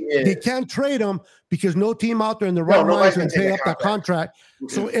injured. They can't trade him because no team out there in the right minds can pay up that contract.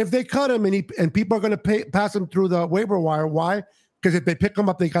 So if they cut him and people are going to pass him through the waiver wire, why? Because if they pick him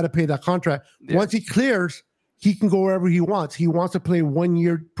up, they got to pay that contract. Yeah. Once he clears, he can go wherever he wants. He wants to play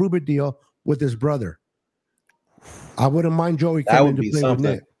 1-year prove-it deal with his brother. I wouldn't mind Joey coming to play with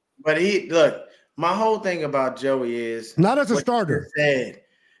Nick. But my whole thing about Joey is not as a starter.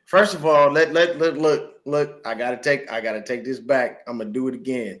 First of all, look. I gotta take this back. I'm gonna do it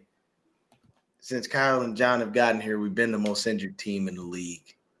again. Since Kyle and John have gotten here, we've been the most injured team in the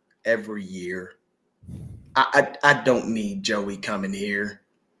league every year. I don't need Joey coming here.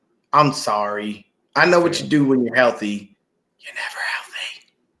 I'm sorry. I know what you do when you're healthy. You're never healthy.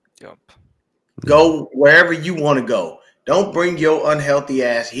 Yep. Go wherever you want to go. Don't bring your unhealthy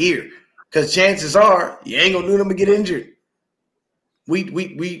ass here, because chances are you ain't gonna do them to get injured. We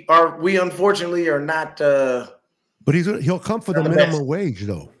unfortunately are not. But he'll come for the minimum wage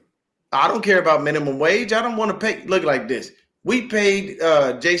though. I don't care about minimum wage. I don't want to pay. Look like this. We paid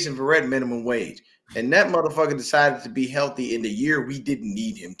Jason Verrett minimum wage, and that motherfucker decided to be healthy in the year we didn't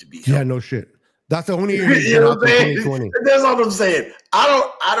need him to be healthy. Yeah, no shit. That's the only year he's been out in 2020. That's all I'm saying.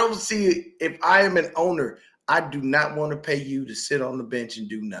 I don't see it. If I am an owner, I do not want to pay you to sit on the bench and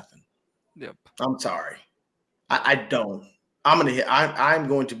do nothing. Yep. I'm sorry. I don't. I'm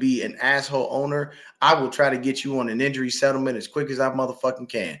going to be an asshole owner. I will try to get you on an injury settlement as quick as I motherfucking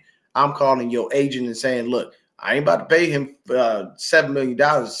can. I'm calling your agent and saying, look, I ain't about to pay him $7 million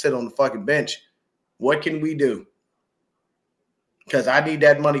to sit on the fucking bench. What can we do? Because I need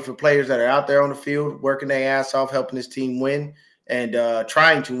that money for players that are out there on the field, working their ass off, helping this team win and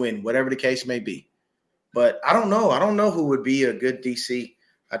trying to win, whatever the case may be. But I don't know. I don't know who would be a good DC.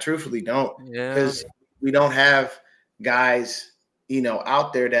 I truthfully don't. Because we don't have guys,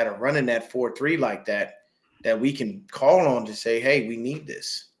 out there that are running that 4-3 like that we can call on to say, hey, we need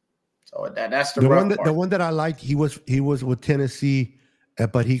this. So that's the rough part. The one that I liked, he was with Tennessee,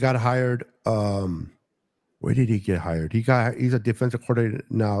 but he got hired. Where did he get hired? He's a defensive coordinator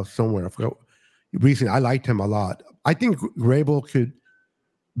now somewhere. I forgot. Recently, I liked him a lot. I think Grable could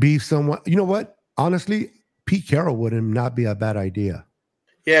be someone. You know what? Honestly, Pete Carroll would not be a bad idea.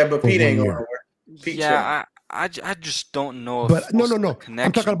 Yeah, but Pete ain't going to work. I just don't know. But no.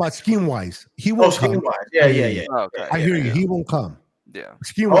 I'm talking about scheme wise. He won't come. Scheme wise. Yeah. Okay. I hear you. He won't come. Yeah.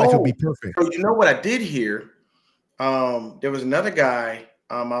 Scheme wise will be perfect. So you know what I did hear? There was another guy.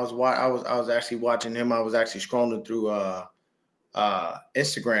 I was actually watching him. I was actually scrolling through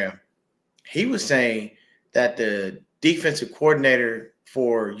Instagram. He was saying that the defensive coordinator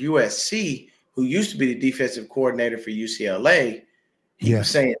for USC, who used to be the defensive coordinator for UCLA, he was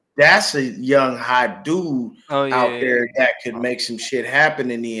saying that's a young hot dude out there that could make some shit happen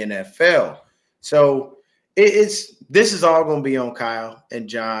in the NFL. So this is all going to be on Kyle and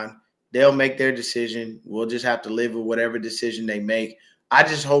John. They'll make their decision. We'll just have to live with whatever decision they make. I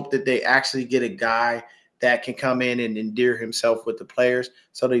just hope that they actually get a guy that can come in and endear himself with the players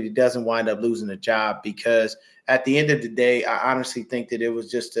so that he doesn't wind up losing a job, because at the end of the day, I honestly think that it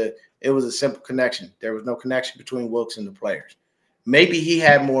was a simple connection. There was no connection between Wilks and the players. Maybe he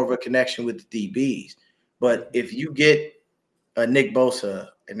had more of a connection with the DBs, but if you get a Nick Bosa,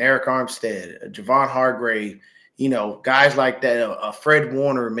 an Eric Armstead, a Javon Hargrave, guys like that, a Fred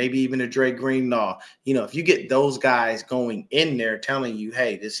Warner, maybe even a Dre Greenlaw, if you get those guys going in there telling you,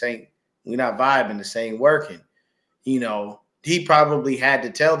 hey, we're not vibing, this ain't working, he probably had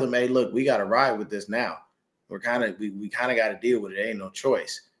to tell them, hey, look, we got to ride with this now. We kind of got to deal with it. Ain't no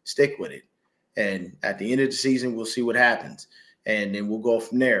choice. Stick with it. And at the end of the season, we'll see what happens. And then we'll go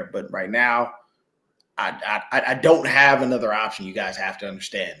from there. But right now, I don't have another option. You guys have to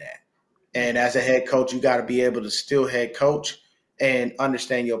understand that. And as a head coach, you got to be able to still head coach and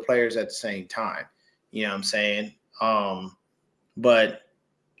understand your players at the same time. You know what I'm saying? But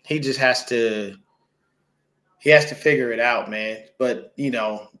he just has to figure it out, man. But,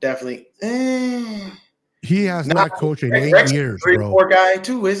 definitely. He has not coached in 8 years, bro. 3-4 guy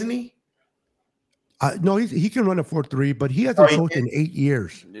too, isn't he? No, he can run a 4-3, but he hasn't coached in 8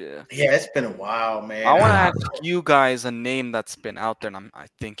 years. Yeah, it's been a while, man. I want to ask you guys a name that's been out there, and I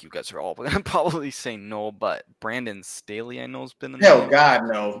think you guys are all probably saying no, but Brandon Staley, I know, has been. God,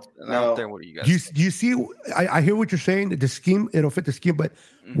 no. Out there, what do you guys? Do you see? I hear what you're saying. The scheme, it'll fit the scheme, but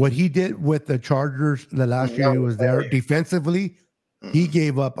what he did with the Chargers the last year he was there defensively, he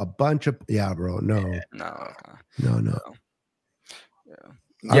gave up a bunch of. Yeah, bro. No.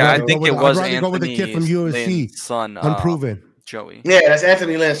 Yeah, I think it was Anthony. Go with the kid from USC, son, unproven. Joey. Yeah, that's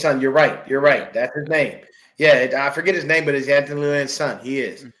Anthony Lynn's son. You're right. That's his name. Yeah, I forget his name, but it's Anthony Lynn's son. He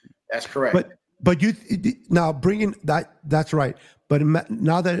is. That's correct. But you now bringing that. That's right. But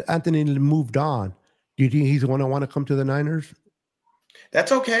now that Anthony moved on, do you think he's going to want to come to the Niners?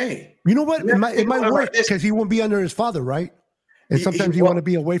 That's okay. You know what? It might work because he won't be under his father, right? And sometimes you want to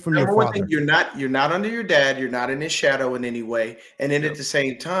be away from your father. Thing, you're not under your dad. You're not in his shadow in any way. And then at the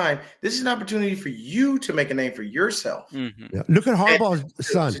same time, this is an opportunity for you to make a name for yourself. Mm-hmm. Yeah. Look at Harbaugh's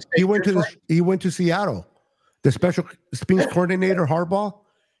son. He went to Seattle. The special teams coordinator, Harbaugh.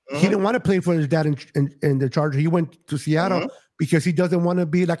 Mm-hmm. He didn't want to play for his dad in the Chargers. He went to Seattle because he doesn't want to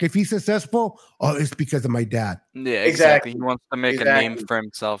be like, if he's successful, it's because of my dad. Yeah, exactly. He wants to make a name for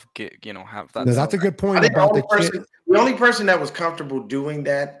himself. Have that. No, that's a good point. I think the only person that was comfortable doing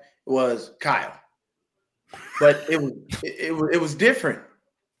that was Kyle, but it was different.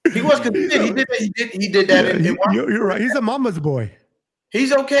 He was he did that. You're right. He's a mama's boy.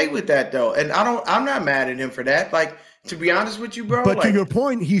 He's okay with that though, and I'm not mad at him for that. Like, to be honest with you, bro. But to your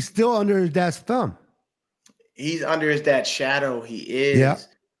point, he's still under his dad's thumb. He's under his dad's shadow. He is. Yeah.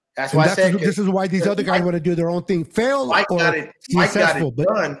 That's why I said this is why these other guys want to do their own thing. Mike got it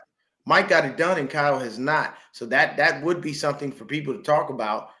done. Mike got it done, and Kyle has not. So that would be something for people to talk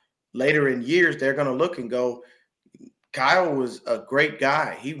about later in years. They're going to look and go, Kyle was a great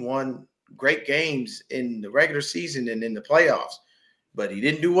guy. He won great games in the regular season and in the playoffs, but he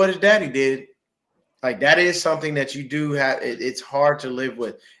didn't do what his daddy did. Like that is something that you do have. It's hard to live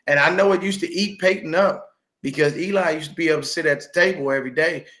with. And I know it used to eat Peyton up because Eli used to be able to sit at the table every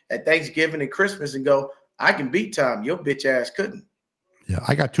day at Thanksgiving and Christmas and go, I can beat Tom. Your bitch ass couldn't. Yeah,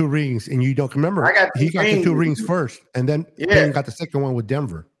 I got 2 rings, and you don't remember. He got the 2 rings first, and then Peyton got the second one with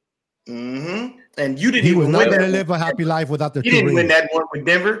Denver. Mm-hmm. And you didn't he even was win not going to live a happy life without the 2 rings. He didn't win that one with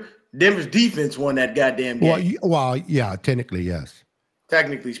Denver. Denver's defense won that goddamn game. Well, yeah, technically, yes.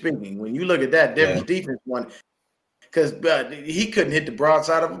 Technically speaking, when you look at that, Denver's defense won because he couldn't hit the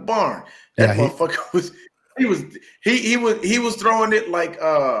broadside of a barn. That motherfucker was. He was throwing it like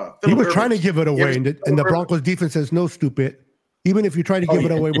he was trying to give it away, and the Broncos defense says no, stupid. Even if you try to give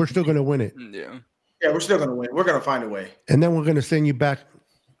it away, we're still going to win it. Yeah, we're still going to win. We're going to find a way. And then we're going to send you back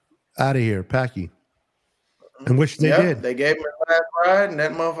out of here, Packy. And which they did. They gave him a last ride, and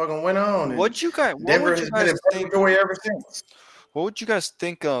that motherfucker went on. What you guys think? Ever since. What would you guys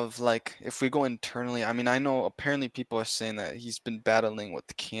think of, like, if we go internally? I mean, I know apparently people are saying that he's been battling with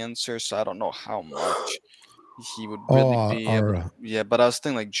cancer, so I don't know how much he would really be able. Yeah, but I was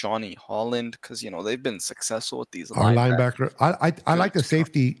thinking like Johnny Holland, because they've been successful with these linebacker. I like the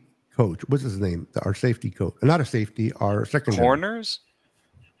safety coach. What's his name? Our safety coach, not a safety. Our secondary corners.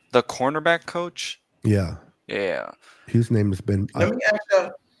 The cornerback coach. Yeah. His name has been.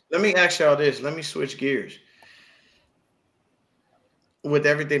 Let me ask y'all this. Let me switch gears. With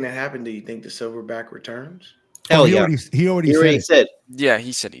everything that happened, do you think the Silverback returns? Hell yeah. He already said. Yeah,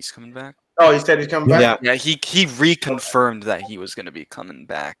 he said he's coming back. Oh, he said he's coming back? Yeah, he reconfirmed that he was going to be coming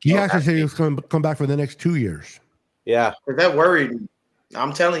back. He actually said he was going to come back for the next 2 years. Yeah. Because that worried me.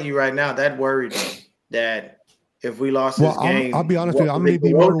 I'm telling you right now, that worried me. That if we lost this game. I'll be honest with you. I'm going to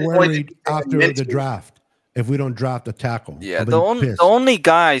be more worried after the draft. If we don't draft a tackle. Yeah, the only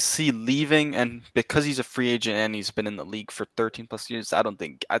guy I see leaving, and because he's a free agent and he's been in the league for 13 plus years, I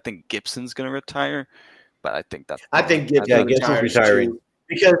think Gibson's gonna retire, but I think Gibson's retiring.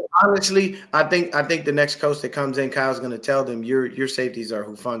 Because honestly, I think the next coach that comes in, Kyle's going to tell them your safeties are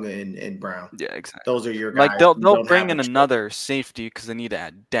Hufanga and Brown. Yeah, exactly. Those are your guys. Like they'll bring in another safety because they need to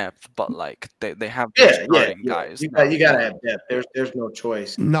add depth, but like they have starting guys. You got to have depth. There's no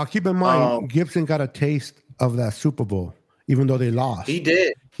choice. Now keep in mind, Gibson got a taste of that Super Bowl, even though they lost. He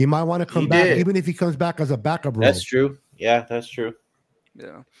did. He might want to come back, even if he comes back as a backup role. That's true. Yeah, that's true.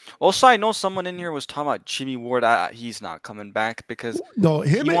 Yeah. Also, I know someone in here was talking about Jimmy Ward. He's not coming back because he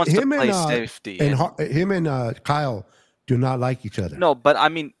wants to play safety. Him and Kyle do not like each other. No, but I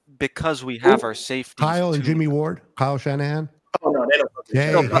mean because we have our safety. Kyle and Jimmy Ward, Kyle Shanahan. Oh no,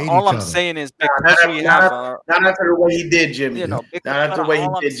 they don't. But all I'm saying is because we have our not after the way he did Jimmy. Not after the way he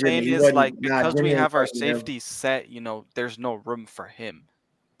did Jimmy. Is like because we have our safety set. There's no room for him.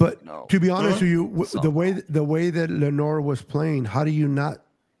 But to be honest with you, the way that Lenore was playing, how do you not?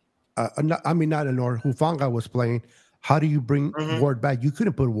 Not Lenore. Hufanga was playing. How do you bring Ward back? You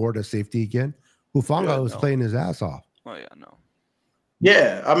couldn't put Ward as safety again. Hufanga was playing his ass off. Oh yeah, no.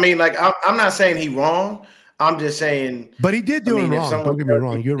 Yeah, I mean, like I'm not saying he wrong. I'm just saying. But he did do it wrong. Don't get me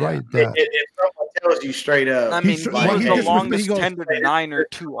wrong. You're right. If someone tells you straight up, I mean, he's the longest tenured 9 or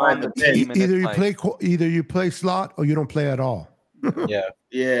 2 on the team. Either you play slot or you don't play at all.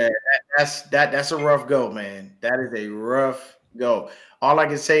 Yeah. That's a rough go, man. That is a rough go. All I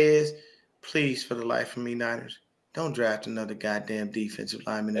can say is, please, for the life of me, Niners, don't draft another goddamn defensive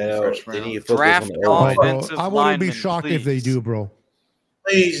lineman in the first round. Draft offensive I wouldn't be shocked if they do, bro.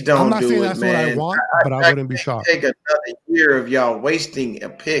 Please don't. I'm not saying that's what I want, but I wouldn't be shocked. Take another year of y'all wasting a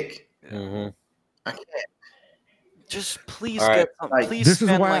pick. Mm-hmm. I can't. Just please get some. Please this is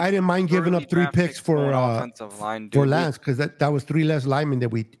why I didn't mind giving up 3 picks for Lance, because that was 3 less linemen that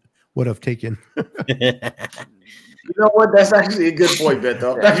we would have taken. You know what? That's actually a good point,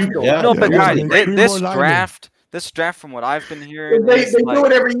 Beto. No, but guys, this draft, from what I've been hearing, they do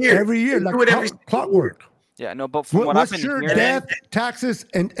it every year. Every year, like clockwork. Yeah, no, but from what I've been hearing, death, taxes,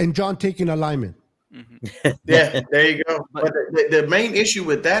 and John taking a lineman. Mm-hmm. Yeah, there you go. But the main issue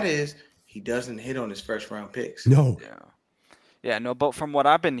with that is he doesn't hit on his first round picks. No. Yeah, no, but from what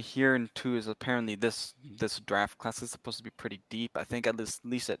I've been hearing too is apparently this draft class is supposed to be pretty deep. I think at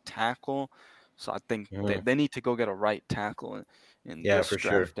least at tackle. So I think they need to go get a right tackle in this for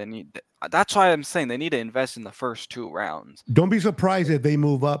draft. Sure. That's why I'm saying they need to invest in the first 2 rounds. Don't be surprised if they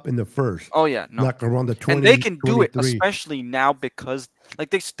move up in the first. Oh yeah, no, like around the 20. And they can do 23. it, especially now because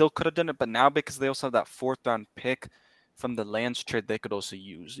they still could have done it, but now because they also have that 4th round pick from the Lance trade, they could also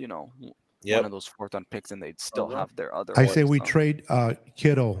use one of those 4th round picks, and they'd still have their other. I say we trade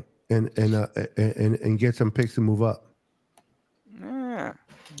Kittle and get some picks to move up. Yeah.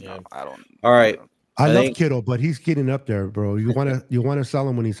 No, I don't. All right. I love Kittle, but he's getting up there, bro. You want to sell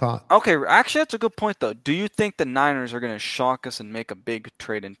him when he's hot. Okay, actually, that's a good point, though. Do you think the Niners are going to shock us and make a big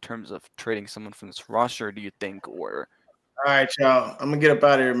trade in terms of trading someone from this roster? Or do you think, or all right, y'all, I'm gonna get up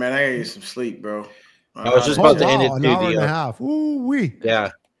out of here, man. I gotta get some sleep, bro. I was just about to end it. An hour and a half. Ooh wee.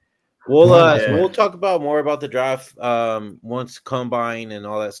 Yeah. We'll talk about more about the draft once combine and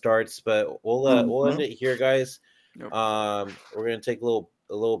all that starts, but we'll end it here, guys. Yep. We're gonna take a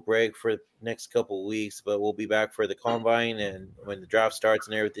little break for the next couple of weeks, but we'll be back for the combine and when the draft starts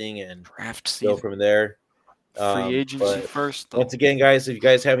and everything, and draft season. Go from there. Free agency first. Though. Once again, guys, if you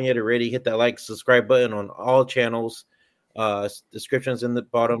guys haven't yet already, hit that like, subscribe button on all channels. Descriptions in the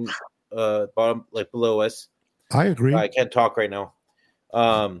bottom, like below us. I agree. I can't talk right now.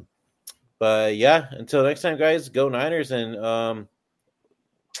 But yeah, until next time, guys, go Niners, and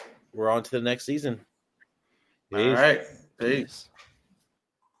we're on to the next season. Peace. All right. Peace.